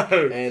 no.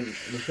 And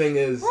the thing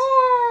is,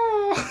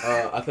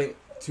 I think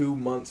 2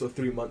 months or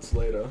 3 months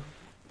later,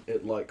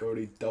 it like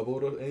already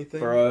doubled or anything.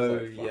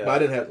 Bro, like, But I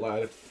didn't have I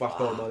had fuck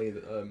all money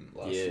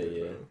last year.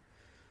 Yeah. Bro.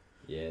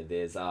 Yeah,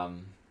 there's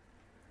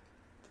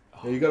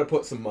Yeah, you got to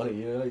put some money.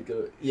 You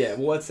got. Yeah,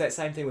 well, it's that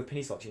same thing with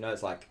penny stocks.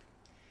 It's like,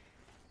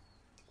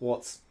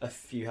 what's a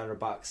few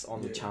 $100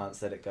 on the chance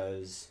that it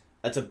goes?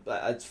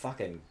 It's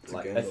fucking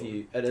like if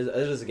you it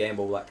is a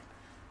gamble. Like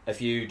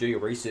if you do your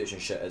research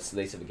and shit, it's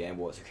less of a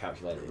gamble. It's a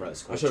calculated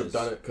risk. I should have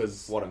done it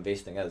because what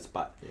investing is.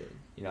 But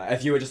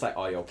if you were just like,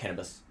 oh, you're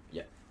cannabis,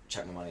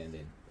 chuck my money in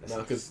then.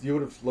 No, because you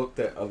would have looked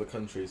at other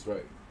countries,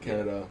 right?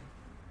 Canada,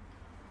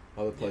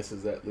 other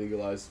places that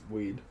legalize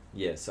weed.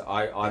 Yeah, so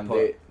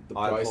the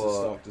price of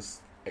stock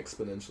just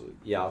exponentially.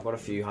 Yeah, I've got a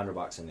few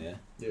 $100 in there.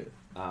 Yeah.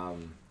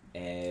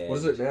 And what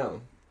is it now?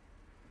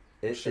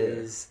 It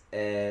is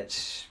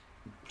at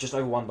just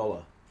over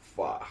 $1.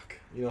 fuck.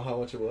 You know how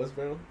much it was,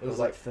 bro? It was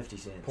like 50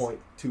 cents.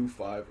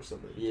 0.25 or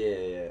something. Yeah.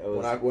 It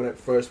was...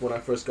 When I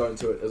first got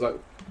into it was like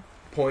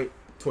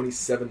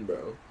 0.27,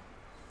 bro.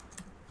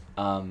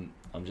 I'm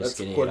just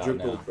That's getting it up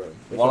now. Bro.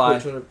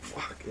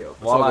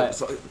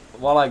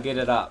 While I get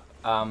it up,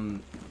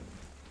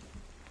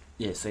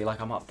 yeah, see, like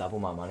I'm up double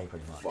my money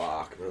pretty much.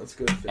 Fuck, man, that's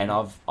good. And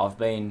I've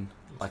been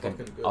like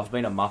I've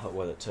been a muppet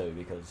with it too,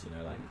 because you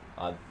know, like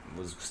I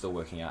was still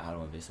working out how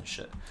to invest and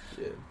shit.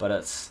 Yeah. But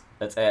it's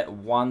at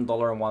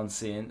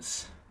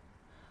 $1.01.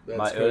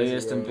 My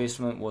earliest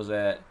investment was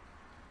at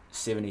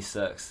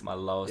 76. My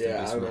lowest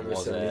investment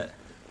was 70. at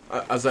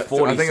I was like,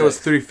 46. I think it was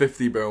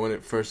 $3.50, bro, when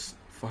it first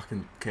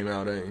fucking came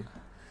out, eh?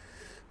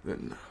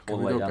 Then all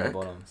the way down the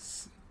bottom.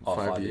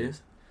 5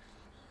 years.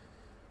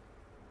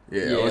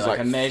 Yeah, Yeah, I was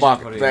like, like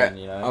fuck that. In,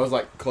 you know? I was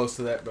like close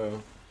to that,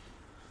 bro.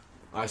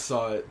 I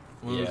saw it.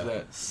 When was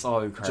that?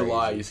 So crazy.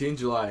 July. You seen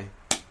July?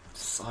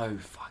 So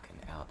fucking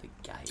out the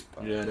gate,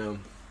 bro. Yeah, I know.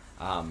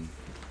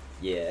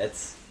 Yeah,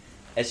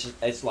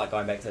 it's like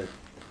going back to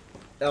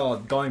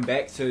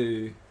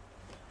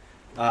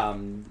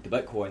the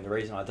Bitcoin. The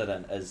reason I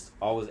didn't is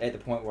I was at the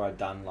point where I'd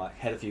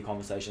had a few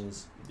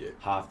conversations,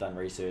 half done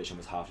research, and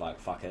was half like,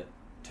 fuck it,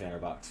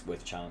 $200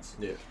 worth a chance.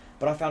 Yeah.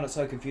 But I found it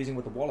so confusing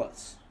with the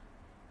wallets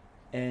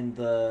and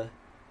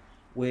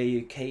where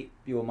you keep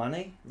your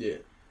money. Yeah.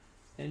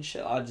 And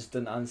shit, I just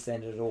didn't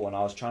understand it at all, and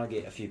I was trying to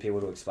get a few people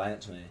to explain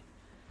it to me.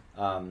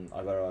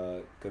 I got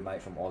a good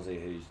mate from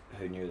Aussie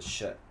who knew his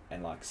shit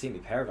and like sent me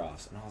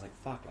paragraphs, and I was like,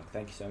 fuck, like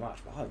thank you so much,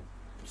 but I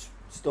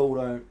still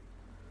don't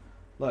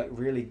like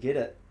really get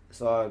it,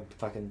 so I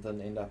fucking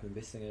didn't end up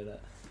investing in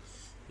it.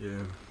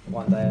 Yeah.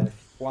 One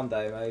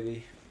day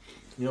maybe.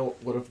 You know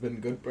what would have been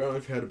good, bro,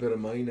 if you had a bit of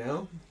money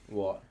now?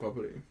 What?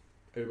 Property.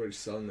 Everybody's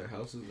selling their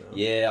houses now.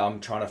 Yeah, I'm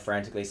trying to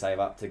frantically save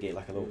up to get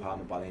like a little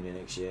apartment by the end of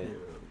next year. Yeah.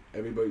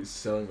 Everybody's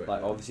selling right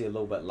like now. Obviously a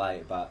little bit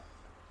late, but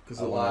because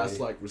the last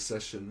like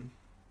recession,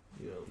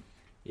 you know.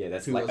 Yeah,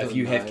 that's like if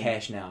you have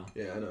cash now.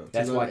 Yeah, I know.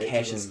 That's why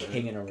cash is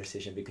king in a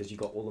recession, because you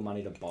got all the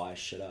money to buy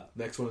shit up.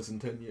 Next one is in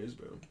 10 years,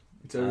 bro.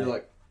 It's every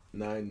like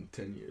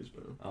 9-10 years,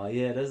 bro. Oh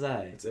yeah, it is,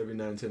 eh? It's every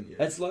 9-10 years.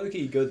 It's low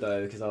key good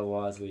though, because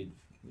otherwise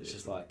it's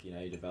just like, you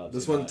know, you develop.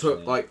 This one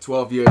took like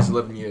 12 years,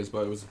 11 years,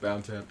 but it was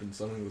bound to happen.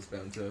 Something was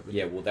bound to happen.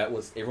 Yeah, well,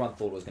 everyone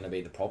thought it was going to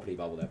be the property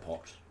bubble that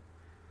popped,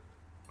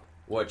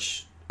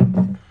 which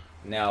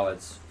now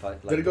it's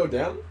like, did it go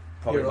down?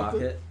 Property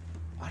market?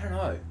 I don't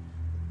know,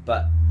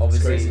 but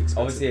obviously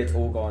it's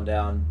all gone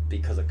down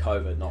because of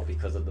COVID, not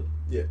because of the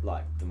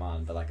like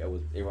demand. But like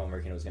everyone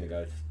reckoned it was going to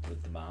go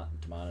with demand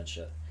and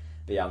shit.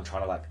 But yeah, I'm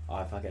trying to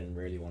I fucking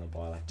really want to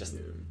buy like just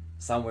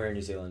somewhere in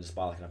New Zealand, just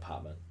buy like an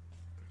apartment.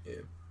 Yeah.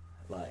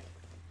 Like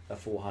a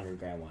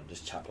 400,000 one,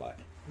 just chuck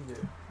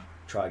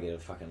try to get a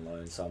fucking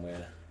loan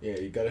somewhere. Yeah,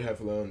 you gotta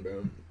have a loan,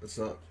 bro. It's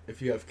not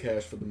if you have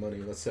cash for the money.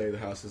 Let's say the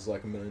house is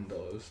like $1 million,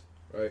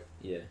 right?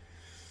 Yeah.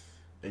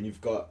 And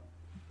you've got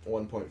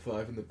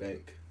 1.5 in the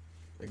bank.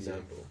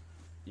 Example.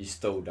 You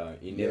still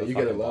don't. You never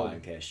get a loan. buy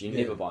in cash. You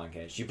never buy in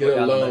cash. You get put a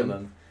down loan. the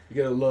minimum. You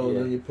get a loan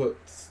and you put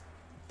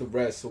the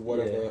rest or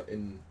whatever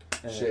in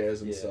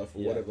shares and stuff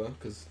or whatever.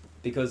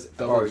 Because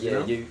bro,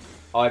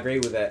 I agree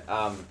with that.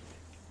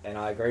 And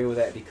I agree with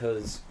that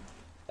because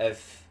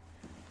if,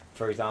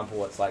 for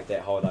example, it's like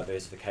that whole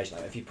diversification.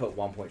 Like if you put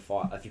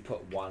 1.5,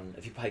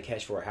 if you pay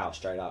cash for a house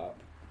straight up,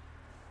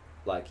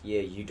 like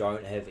you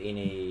don't have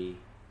any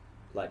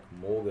like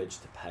mortgage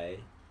to pay,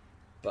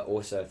 but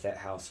also if that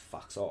house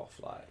fucks off,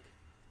 like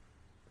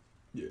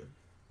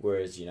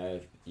whereas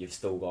if you've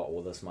still got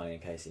all this money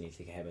in case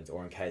anything happens,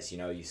 or in case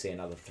you see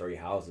another 3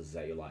 houses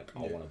that you're like,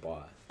 I want to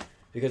buy,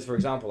 because for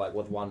example, like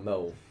with $1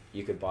 million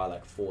you could buy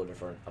like 4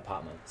 different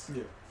apartments.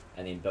 Yeah.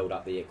 And then build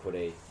up the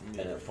equity in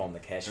it from the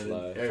cash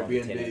flow, from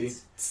the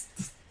tenants.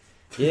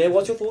 Yeah,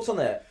 what's your thoughts on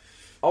that?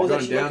 I was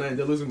actually down and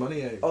they're losing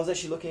money. I was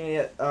actually looking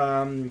at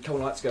a couple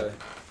nights ago.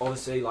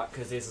 Obviously, like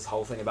because there's this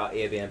whole thing about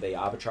Airbnb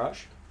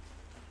arbitrage,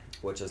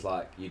 which is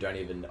like you don't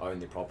even own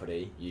the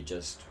property, you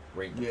just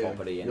rent the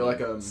property and you're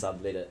like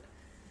sublet it.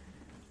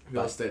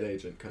 Real estate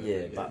agent kind of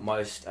thing. Yeah, but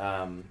most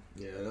I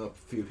know a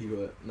few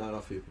people. Not a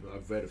few people.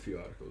 I've read a few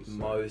articles.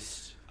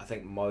 So. I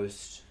think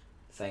most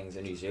things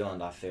in New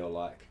Zealand, I feel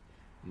like.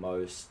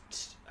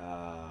 Most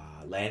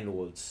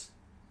landlords,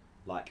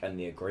 like in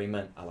the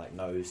agreement, are like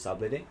no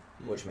subletting,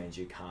 which means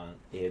you can't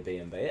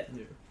Airbnb it.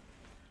 Yeah.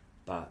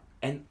 But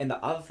and the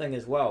other thing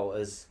as well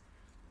is,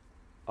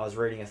 I was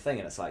reading a thing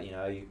and it's like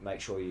you make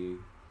sure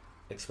you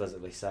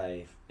explicitly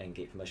say and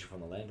get permission from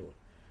the landlord.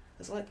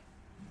 It's like,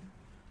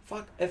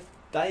 fuck, if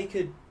they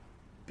could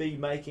be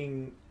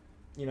making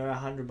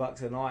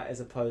 $100 a night as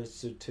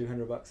opposed to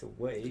 $200 a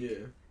week.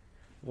 Yeah.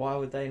 Why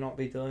would they not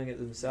be doing it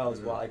themselves?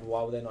 Why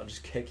would they not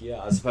just kick you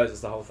out? I suppose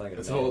it's the whole thing.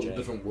 It's a whole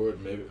different world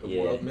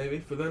maybe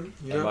for them.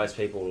 And most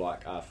people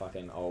are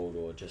fucking old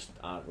or just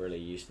aren't really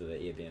used to the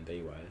Airbnb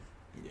way.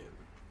 Yeah.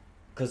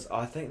 Because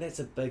I think that's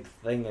a big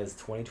thing is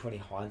 2020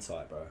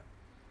 hindsight, bro.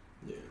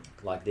 Yeah.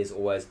 Like there's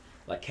always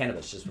like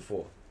cannabis just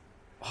before.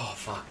 Oh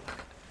fuck!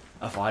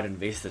 If I'd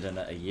invested in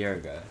it a year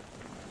ago,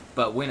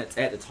 But when it's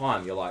at the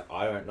time, you're like,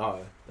 I don't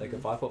know. Like,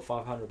 if I put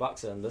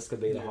 $500 in, this could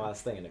be the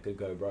highest thing, and it could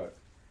go broke.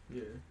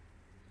 Yeah.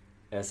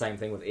 And the same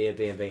thing with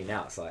Airbnb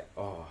now. It's like,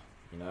 oh,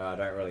 you know, I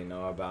don't really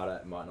know about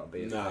it. It might not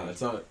be a thing.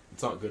 It's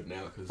not good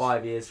now. Cause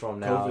 5 years from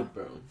now, COVID,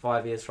 bro.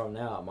 5 years from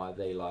now, it might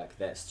be like,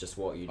 that's just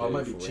what you do. Oh, it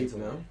might be cheap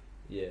now.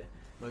 Yeah.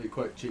 Might be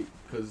quite cheap,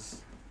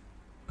 because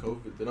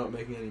COVID, they're not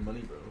making any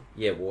money, bro.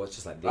 Yeah, well, it's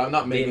just like... I'm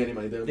not making any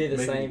money. They're the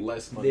making same,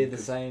 less money. They're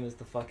the same as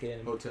the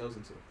fucking... Hotels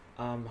and stuff.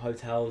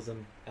 Hotels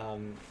and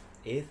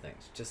air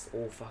things. Just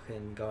all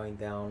fucking going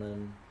down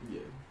and...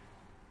 Yeah.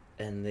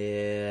 And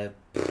they're...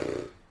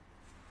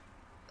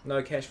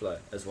 No cash flow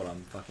is what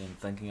I'm fucking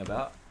thinking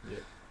about. Yeah.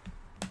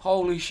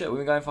 Holy shit, we've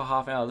been going for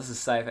half an hour. This is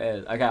safe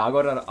as. Okay, I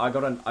got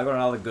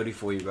another goodie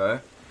for you, bro.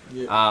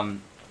 Yeah.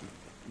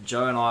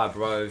 Joe and I are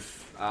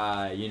both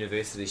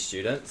university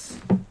students,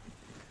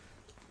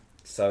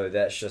 so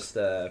that's just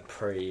a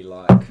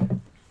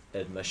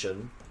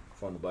admission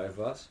from the both of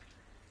us.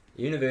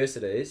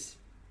 Universities,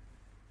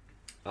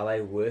 are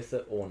they worth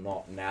it or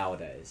not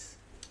nowadays?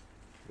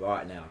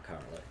 Right now,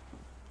 currently.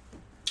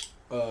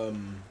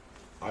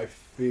 I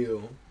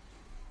feel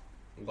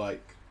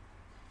like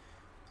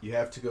you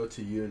have to go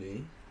to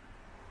uni,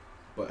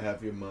 but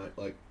have your mind,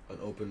 like, an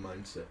open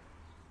mindset.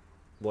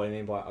 What do you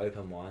mean by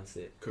open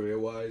mindset?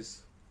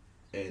 Career-wise,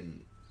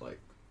 and, like,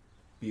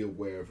 be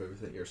aware of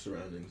everything, your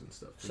surroundings and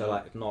stuff. So,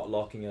 like, not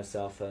locking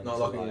yourself in. Not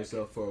locking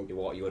yourself for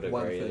what your degree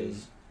one thing,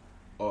 is.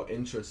 or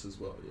interests as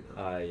well, you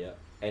know. Yeah.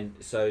 And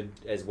so,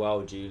 as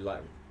well, do you,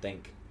 like,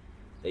 think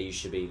that you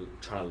should be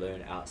trying to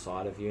learn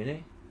outside of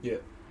uni? Yeah,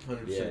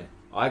 100%. Yeah,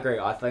 I agree.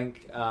 I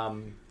think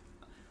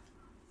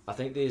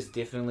there's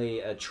definitely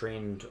a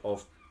trend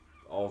of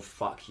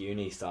fuck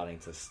uni starting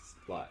to,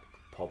 like,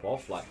 pop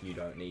off. Like, you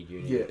don't need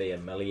uni to be a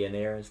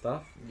millionaire and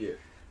stuff. Yeah.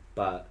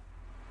 But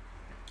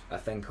I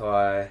think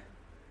I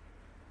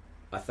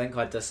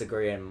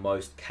disagree in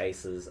most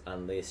cases,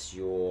 unless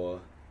you're,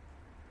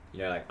 you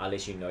know, like,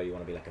 unless you know you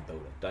want to be like a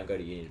builder. Don't go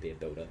to uni to be a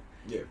builder.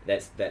 Yeah.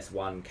 That's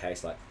one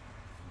case, like,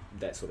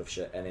 that sort of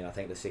shit. And then I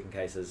think the second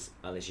case is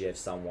unless you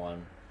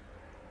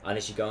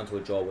go into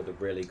a job with a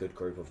really good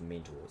group of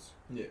mentors.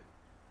 Yeah.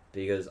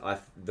 Because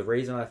the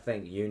reason I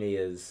think uni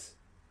is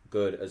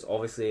good is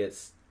obviously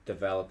it's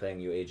developing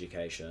your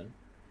education.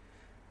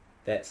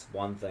 That's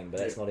one thing, but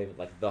that's not even,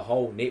 like, the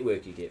whole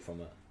network you get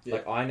from it. Yeah.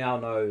 Like, I now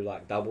know,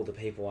 like, double the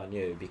people I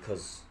knew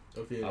because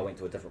I went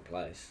to a different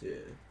place. Yeah.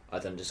 I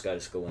didn't just go to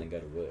school and then go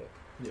to work.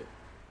 Yeah.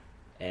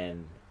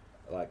 And,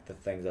 like, the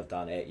things I've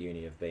done at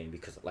uni have been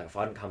because, like, if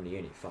I didn't come to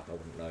uni, fuck, I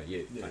wouldn't know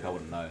you. Yeah. Like, I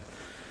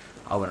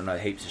wouldn't know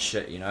heaps of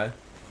shit, you know?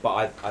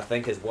 But I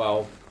think as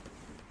well,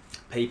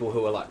 people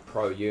who are, like,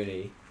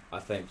 pro-uni, I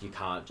think you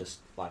can't just,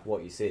 like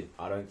what you said,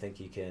 I don't think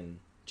you can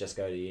just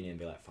go to uni and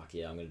be like, fuck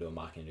yeah, I'm going to do a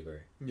marketing degree.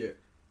 Yeah.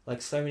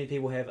 Like, so many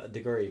people have a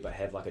degree but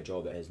have, like, a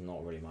job that has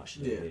not really much to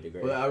do with their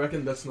degree. Well, I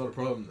reckon that's not a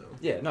problem, though.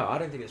 Yeah, no, I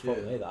don't think it's a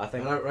problem either.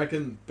 And I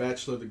reckon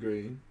bachelor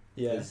degree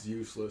is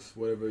useless,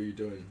 whatever you're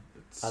doing.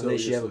 It's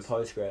unless you have a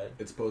postgrad.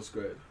 It's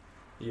postgrad.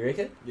 You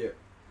reckon? Yeah.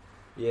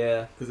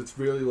 Yeah. Because it's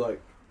really,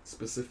 like,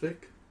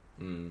 specific.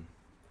 I think...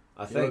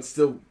 You know, it's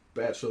still,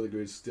 bachelor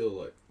degree is still,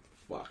 like,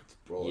 fucked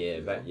broad.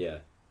 Yeah, but yeah.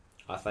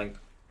 I think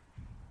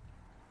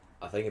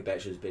a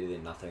bachelor's better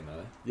than nothing,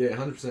 though. Yeah,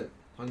 100%.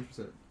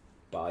 100%.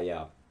 But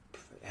yeah,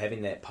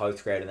 having that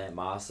postgrad and that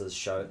master's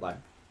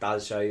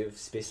does show you've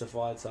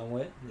specified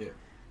somewhere. Yeah.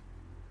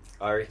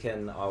 I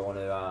reckon I want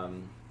to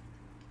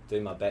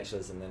do my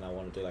bachelor's and then I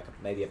want to do, like,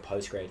 maybe a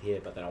postgrad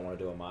here, but then I want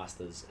to do a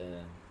master's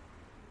in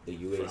the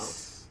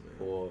US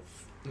or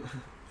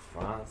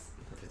France,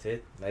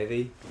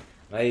 maybe.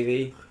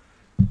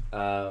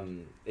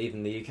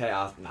 Even the UK.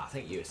 I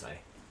think USA.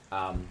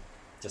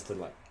 Just to,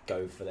 like,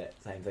 go for that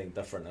same thing,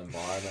 different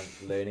environment,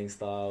 learning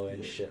style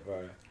and shit,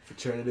 bro.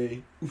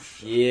 Fraternity.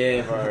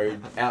 Yeah, bro.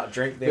 Out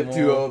drink them all.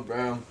 Bit too old,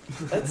 bro.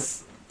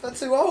 That's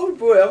too old,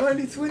 boy. I'm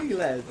only 20,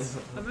 lads.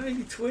 I'm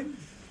only 20.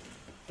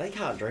 They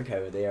can't drink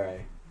over there, eh?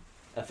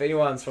 If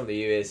anyone's from the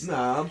US...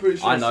 Nah, I'm pretty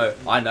sure...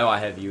 I know I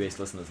have US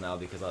listeners now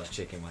because I was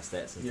checking my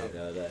stats and stuff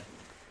the other day.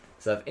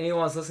 So if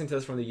anyone's listening to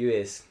this from the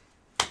US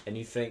and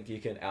you think you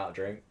can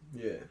outdrink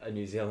a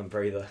New Zealand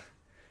breather,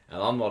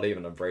 and I'm not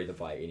even a breather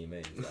by any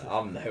means, like,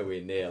 I'm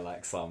nowhere near,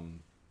 like,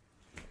 some...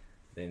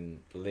 Then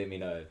let me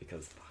know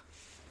because...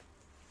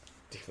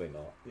 Definitely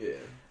not. Yeah.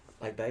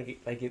 Like, they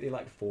get their,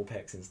 like,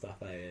 4-packs and stuff,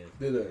 eh?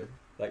 Do they?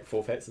 Like,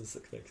 4-packs and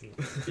 6-packs and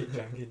get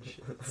drunk and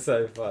shit.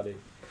 So funny.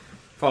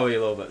 Probably a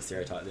little bit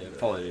stereotyped there.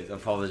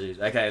 Apologies.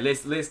 Okay,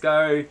 let's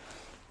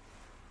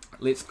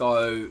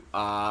go.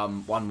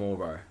 One more,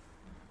 bro.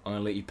 I'm gonna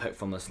let you pick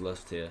from this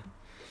list here.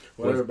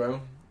 Whatever,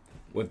 bro.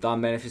 We've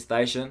done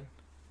manifestation.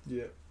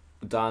 Yeah.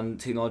 We've done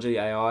technology,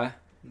 AI.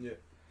 Yeah.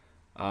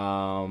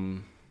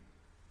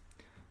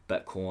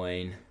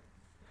 Bitcoin.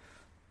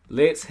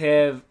 Let's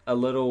have a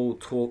little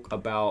talk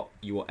about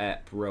your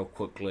app real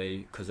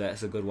quickly, because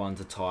that's a good one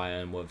to tie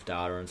in with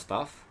data and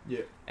stuff.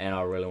 Yeah. And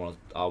I really want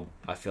to...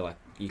 I feel like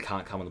you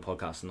can't come on the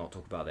podcast and not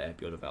talk about the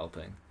app you're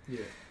developing.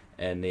 Yeah.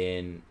 And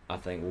then I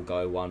think we'll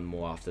go one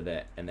more after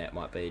that, and that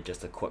might be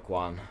just a quick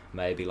one.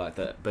 Maybe like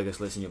the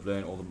biggest lesson you've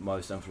learned or the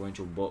most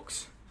influential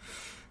books.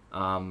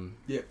 So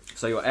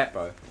your app,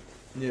 bro.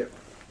 Yeah.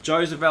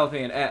 Joe's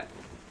developing an app,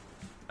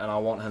 and I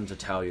want him to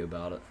tell you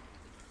about it.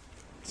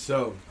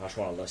 So I just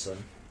want to listen.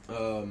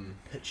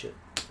 Pitch it.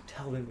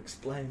 Tell him,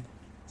 explain.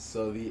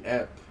 So the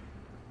app,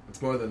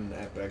 it's more than an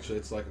app actually.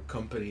 It's like a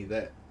company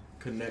that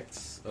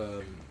connects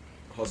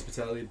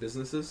hospitality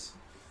businesses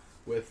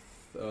with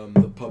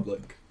the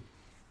public.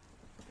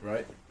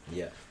 Right?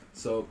 Yeah.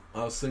 So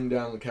I was sitting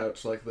down on the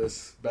couch like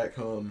this back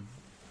home,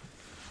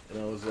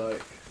 and I was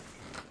like,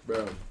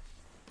 bro.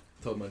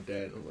 Told my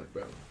dad, I was like,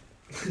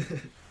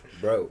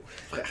 bro.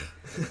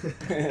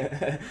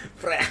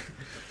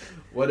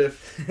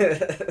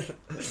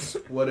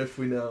 What if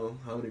we know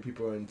how many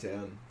people are in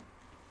town?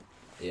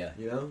 Yeah.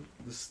 You know?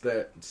 Just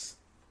that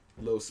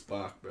little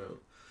spark, bro.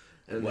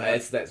 And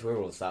that's where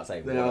we'll start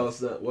saying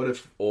what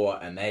if or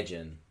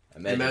imagine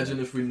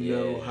if we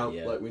know how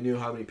like we knew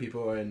how many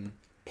people are in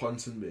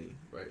Ponsonby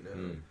right now.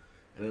 And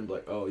I'm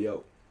like, oh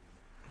yo,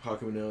 how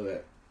can we know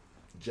that?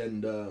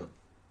 Gender,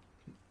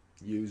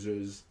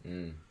 users,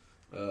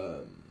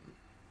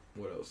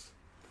 what else?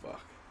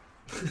 Fuck.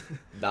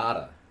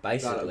 Data.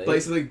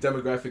 Basically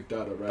demographic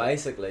data, right?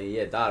 Basically,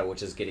 yeah, data,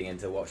 which is getting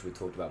into what we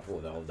talked about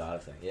before, the whole data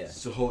thing, yeah.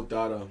 It's the whole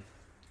data.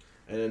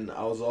 And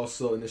I was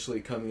also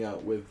initially coming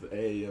out with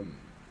a, you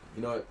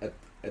know, at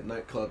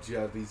nightclubs you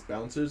have these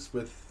bouncers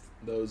with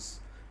those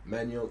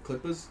manual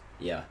clippers.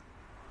 Yeah.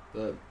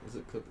 Is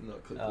it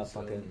not clippers?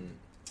 Fucking...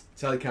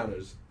 tally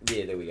counters.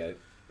 Yeah, there we go.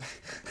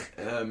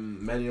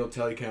 Manual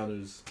tally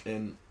counters,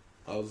 and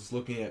I was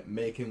looking at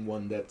making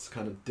one that's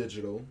kind of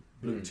digital,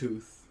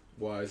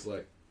 Bluetooth-wise,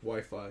 like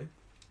Wi-Fi,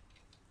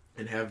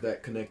 and have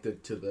that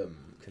connected to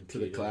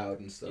the cloud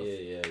and stuff.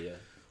 Yeah.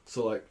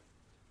 So like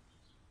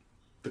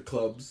the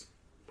clubs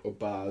or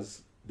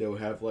bars, they'll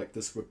have like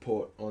this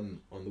report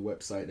on the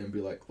website and be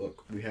like,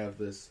 look, we have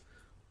this,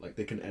 like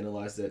they can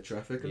analyze their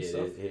traffic and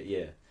stuff.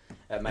 Yeah.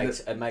 It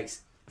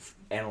makes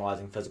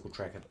analyzing physical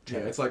traffic. Yeah,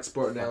 it's like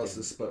sport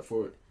analysis, but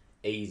for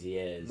easy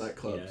as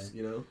nightclubs,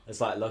 you know?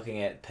 It's like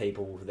looking at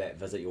people that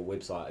visit your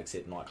website,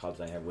 except nightclubs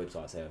don't have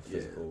websites, they have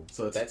physical.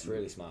 So that's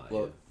really smart.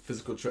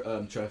 Physical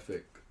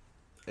traffic,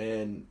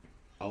 and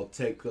I'll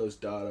take those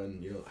data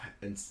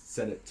and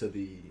send it to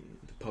the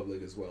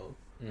public as well.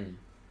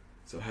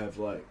 So have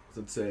like,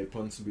 let's say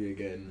Ponsonby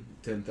again,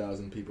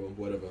 10,000 people,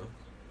 whatever.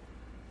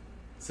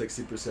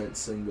 60%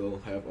 single,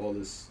 have all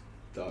this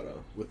data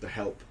with the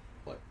help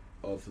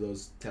of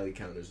those tally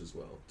counters as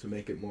well to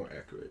make it more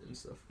accurate and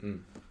stuff.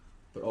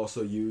 But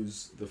also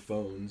use the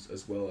phones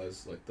as well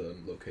as like the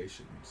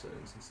location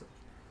settings and stuff.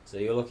 So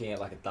you're looking at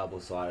like a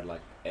double-sided,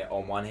 like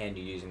on one hand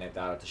you're using that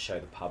data to show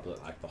the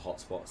public like the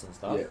hotspots and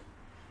stuff. Yeah.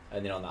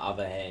 And then on the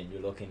other hand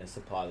you're looking to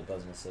supply the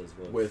businesses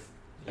with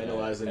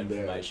analyzing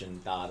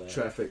information, data,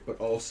 traffic, but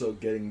also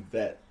getting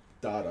that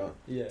data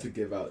to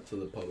give out to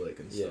the public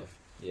and stuff.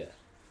 Yeah.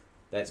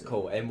 That's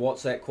cool. And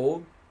what's that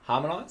called?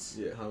 Harmonize?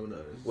 Yeah,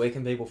 Harmonize. Where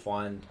can people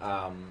find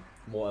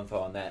more info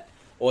on that?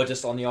 Or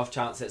just on the off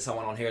chance that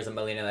someone on here is a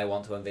millionaire they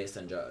want to invest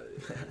in Joe.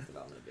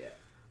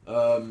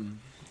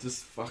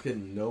 Just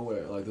fucking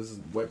nowhere. Like, this is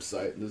a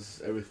website, this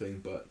is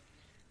everything, but,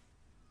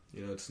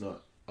 it's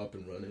not up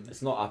and running.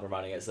 It's not up and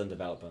running, it's in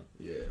development.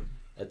 Yeah.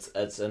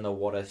 It's in the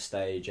what if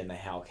stage and the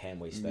how can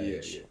we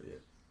stage. Yeah.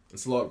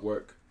 It's a lot of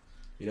work.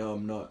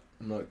 I'm not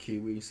a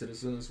Kiwi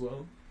citizen as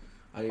well.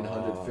 I need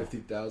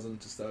 150,000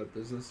 to start a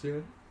business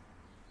here.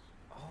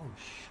 Oh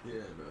shit.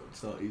 Yeah, bro.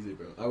 It's not easy,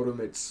 bro. I would have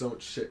made so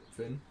much shit,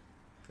 Finn.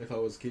 If I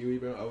was Kiwi,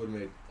 bro, I would have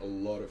made a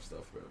lot of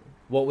stuff, bro.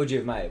 What would you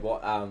have made?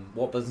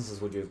 What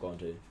businesses would you have gone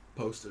to?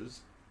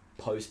 Posters.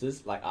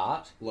 Posters? Like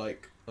art?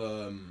 Like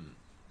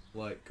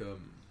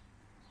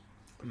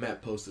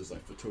map posters,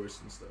 like for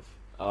tourists and stuff.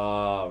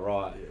 Oh,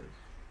 right. Yeah.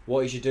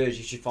 What you should do is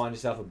you should find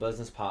yourself a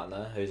business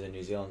partner who's a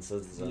New Zealand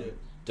citizen. Yeah.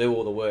 Do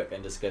all the work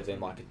and just give them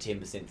like a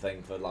 10%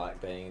 thing for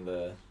like being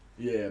the...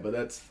 Yeah, but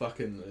that's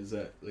fucking... Is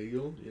that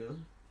legal,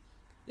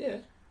 Yeah.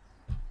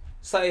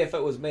 Say if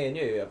it was me and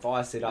you, if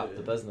I set up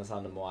the business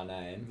under my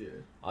name,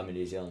 I'm a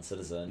New Zealand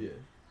citizen,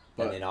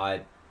 and then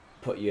I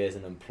put you as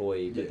an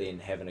employee, but then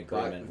have an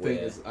agreement where... The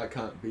thing is, I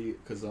can't be,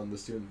 because I'm the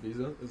student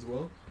visa as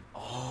well.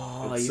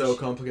 Oh, it's so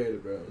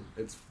complicated, bro.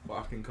 It's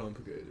fucking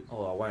complicated.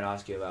 Oh, I won't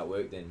ask you about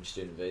work then,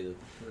 student visa.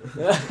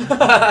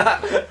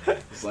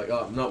 It's like,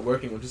 I'm not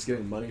working, I'm just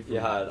getting money from...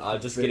 Yeah,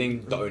 I'm just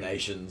getting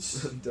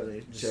donations.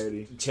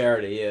 Charity.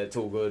 Charity, yeah, it's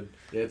all good.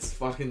 Yeah, it's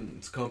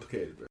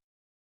complicated, bro.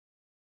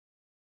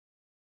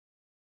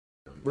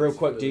 Real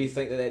quick, do you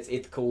think that that's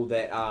ethical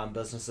that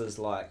businesses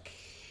like...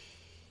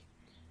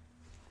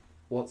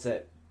 What's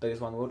that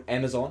biggest one in the world?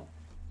 Amazon.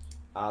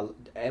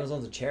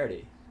 Amazon's a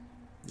charity.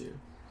 Yeah.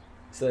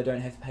 So they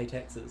don't have to pay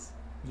taxes.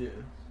 Yeah.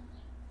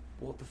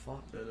 What the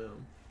fuck? I know.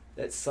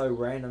 That's so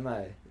random,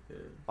 eh? Yeah.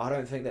 I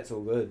don't think that's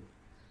all good.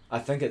 I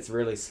think it's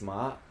really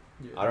smart.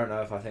 Yeah. I don't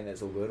know if I think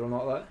that's all good or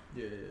not though.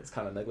 Yeah. It's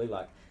kind of niggly.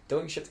 Like,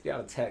 doing shit to get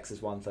out of tax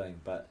is one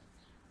thing, but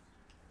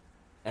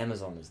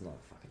Amazon is not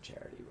a fucking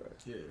charity, bro.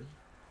 Yeah.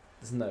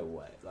 There's no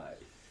way.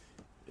 Like,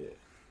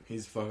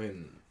 He's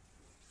fucking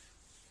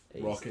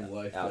rocking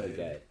life out the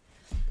gate.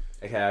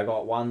 Okay, I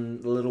got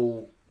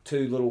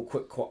two little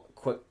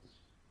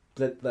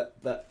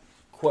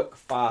quick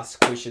fast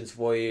questions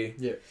for you.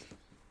 Yeah.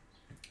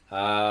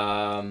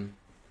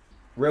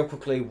 Real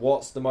quickly,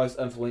 what's the most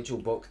influential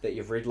book that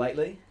you've read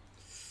lately?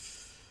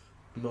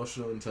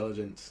 Emotional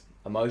Intelligence.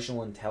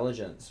 Emotional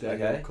Intelligence.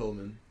 Daniel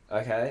Coleman.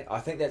 Okay, I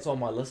think that's on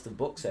my list of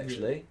books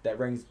actually. Yeah.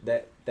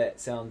 That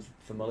sounds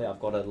familiar. I've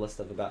got a list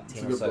of about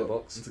 10 or so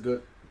books. It's a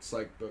good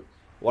psych book.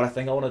 What I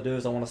think I want to do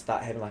is I want to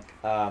start having like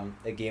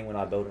again when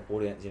I build an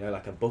audience,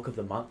 like a book of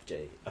the month,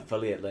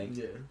 affiliate link.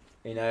 Yeah.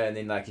 And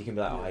then like you can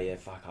be like, oh yeah,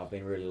 fuck, I've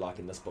been really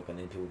liking this book, and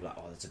then people will be like,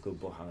 oh, that's a good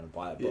book, I'm gonna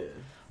buy it. But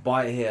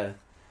buy it here.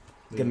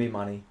 Give me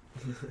money.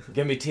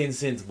 Give me 10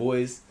 cents,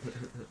 boys.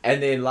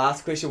 And then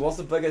last question, what's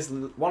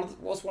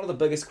one of the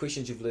biggest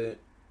questions you've learned?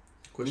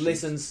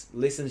 Lessons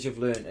you've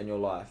learned in your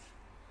life.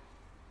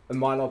 It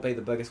might not be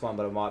the biggest one,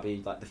 but it might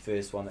be like the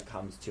first one that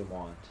comes to your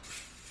mind.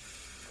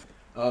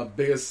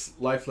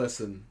 Biggest life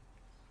lesson.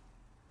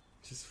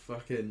 Just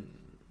fucking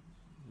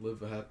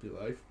live a happy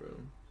life, bro.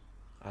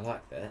 I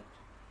like that.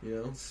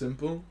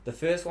 Simple. The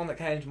first one that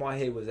came to my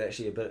head was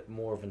actually a bit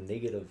more of a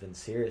negative and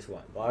serious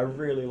one, but I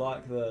really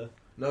like the...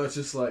 No, it's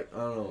just like, I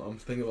don't know, I'm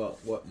thinking about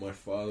what my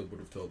father would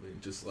have told me.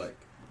 Just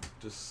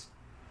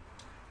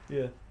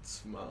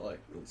smile,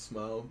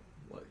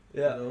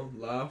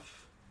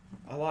 laugh.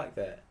 I like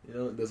that.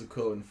 There's a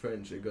quote in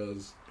French, it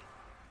goes,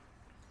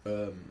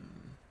 I'm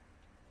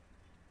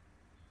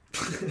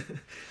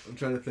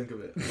trying to think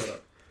of it.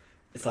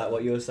 It's like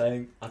what you were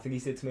saying. I think he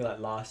said to me like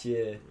last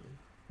year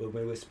when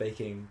we were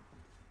speaking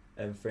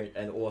in French,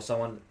 or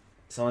someone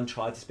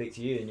tried to speak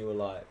to you, and you were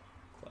like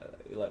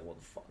what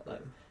the fuck?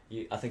 Like,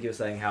 I think you were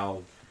saying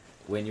how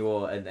when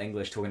you're in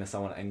English talking to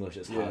someone in English,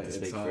 it's hard to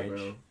speak French.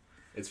 Bro.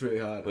 It's really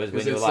hard. Whereas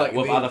when you're like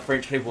with other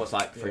French people, it's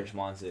like French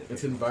mindset.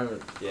 It's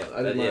environment. Yeah,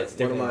 it's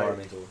definitely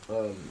environmental.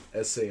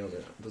 Essay on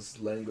it. Does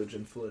language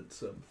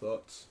influence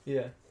thoughts?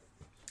 Yeah.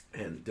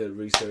 And did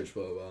research,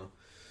 blah blah blah,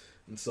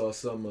 and saw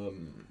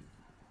some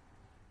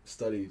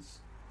studies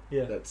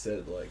that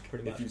said like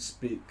if you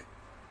speak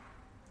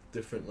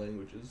different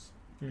languages,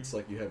 it's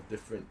like you have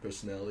different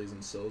personalities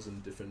and souls in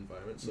different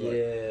environments. So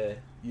like,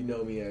 you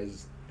know me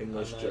as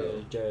English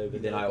Joe,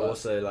 but then I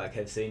also like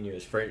have seen you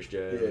as French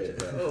Joe.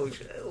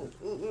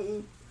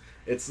 Yeah.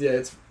 It's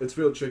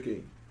real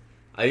tricky.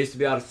 I used to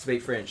be able to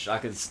speak French. I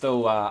could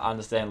still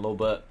understand a little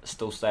bit,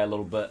 still say a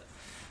little bit.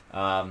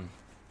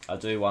 I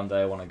do one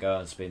day want to go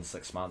and spend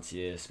 6 months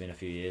here, spend a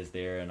few years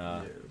there,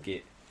 and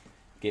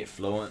get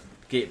fluent,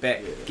 get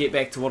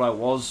back to what I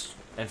was.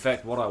 In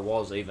fact, what I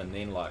was even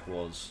then it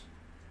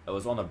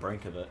was on the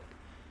brink of it.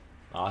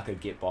 I could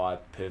get by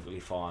perfectly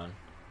fine,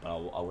 but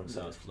I wouldn't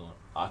say I was fluent.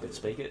 I could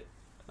speak it,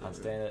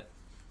 understand it.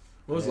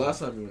 When was the last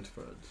time you went to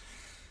France?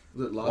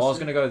 Was it last year? I was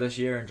going to go this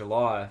year in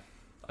July.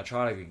 I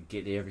try to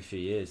get there every few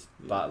years,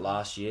 but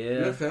last year...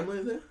 You have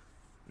family there?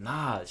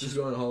 Nah, it's just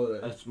going on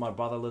holiday. My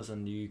brother lives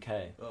in the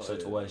UK, so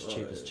it's always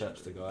cheap as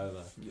chips to go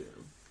over. Yeah.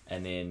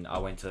 And then I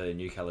went to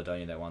New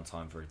Caledonia that one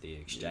time for the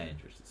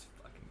exchange, which is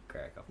fucking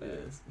crack up there.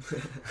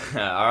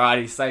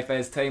 Alrighty, safe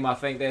as team. I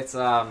think that's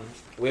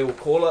we will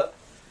call it.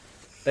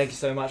 Thank you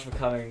so much for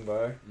coming,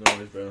 bro. No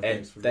worries, bro.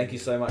 And thank you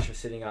so much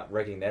for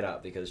rigging that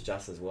up, because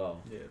just as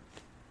well. Yeah.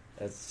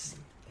 That's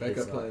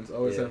backup plans.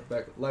 Always have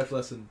life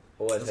lesson.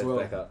 Always have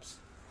backups.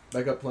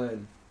 Backup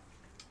plan.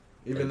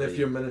 Even if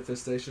your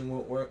manifestation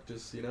won't work,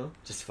 just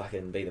just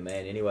fucking be the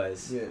man.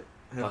 Anyways. Yeah.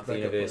 Fuck the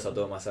universe. I'll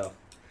do it myself.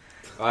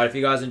 Alright, if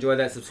you guys enjoyed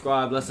that,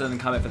 subscribe, listen, and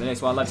come back for the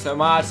next one. Love you so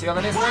much. See you on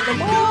the next one. Good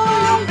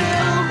morning.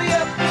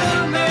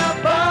 Fill me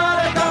up,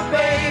 buttercup,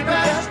 baby,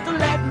 just to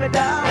let me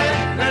down.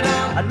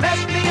 And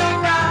mess me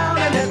around,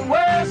 and then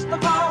worst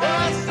of all,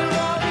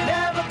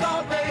 never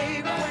thought,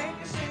 baby, when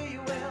you see you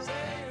will.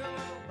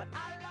 But I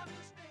love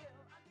you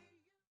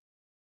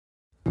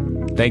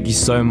still. Thank you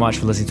so much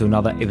for listening to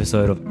another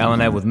episode of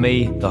LNAV with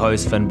me, the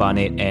host, Finn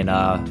Barnett, and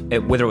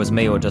whether it was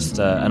me or just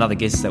another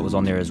guest that was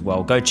on there as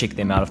well, go check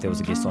them out if there was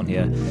a guest on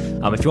here.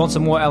 If you want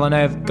some more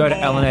LNAV, go to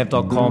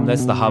lnav.com.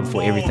 That's the hub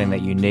for everything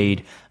that you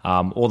need.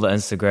 All the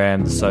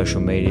Instagram, the social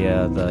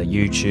media, the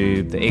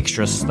YouTube, the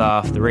extra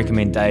stuff, the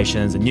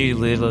recommendations, the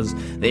newsletters,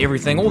 the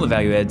everything, all the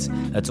value adds,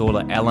 it's all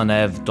at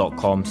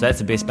lnav.com. So that's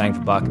the best bang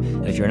for buck.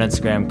 And if you're an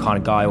Instagram kind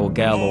of guy or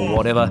gal or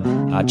whatever,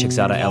 check us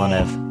out at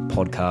LNAV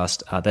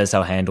podcast. That's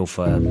our handle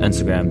for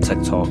Instagram,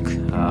 TikTok,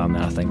 and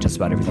I think just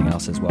about everything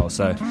else as well.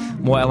 So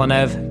more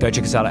LNAV, go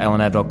check us out at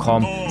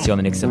lnav.com. See you on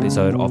the next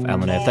episode of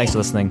LNAV. Thanks for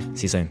listening.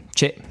 See you soon.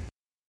 Cheers.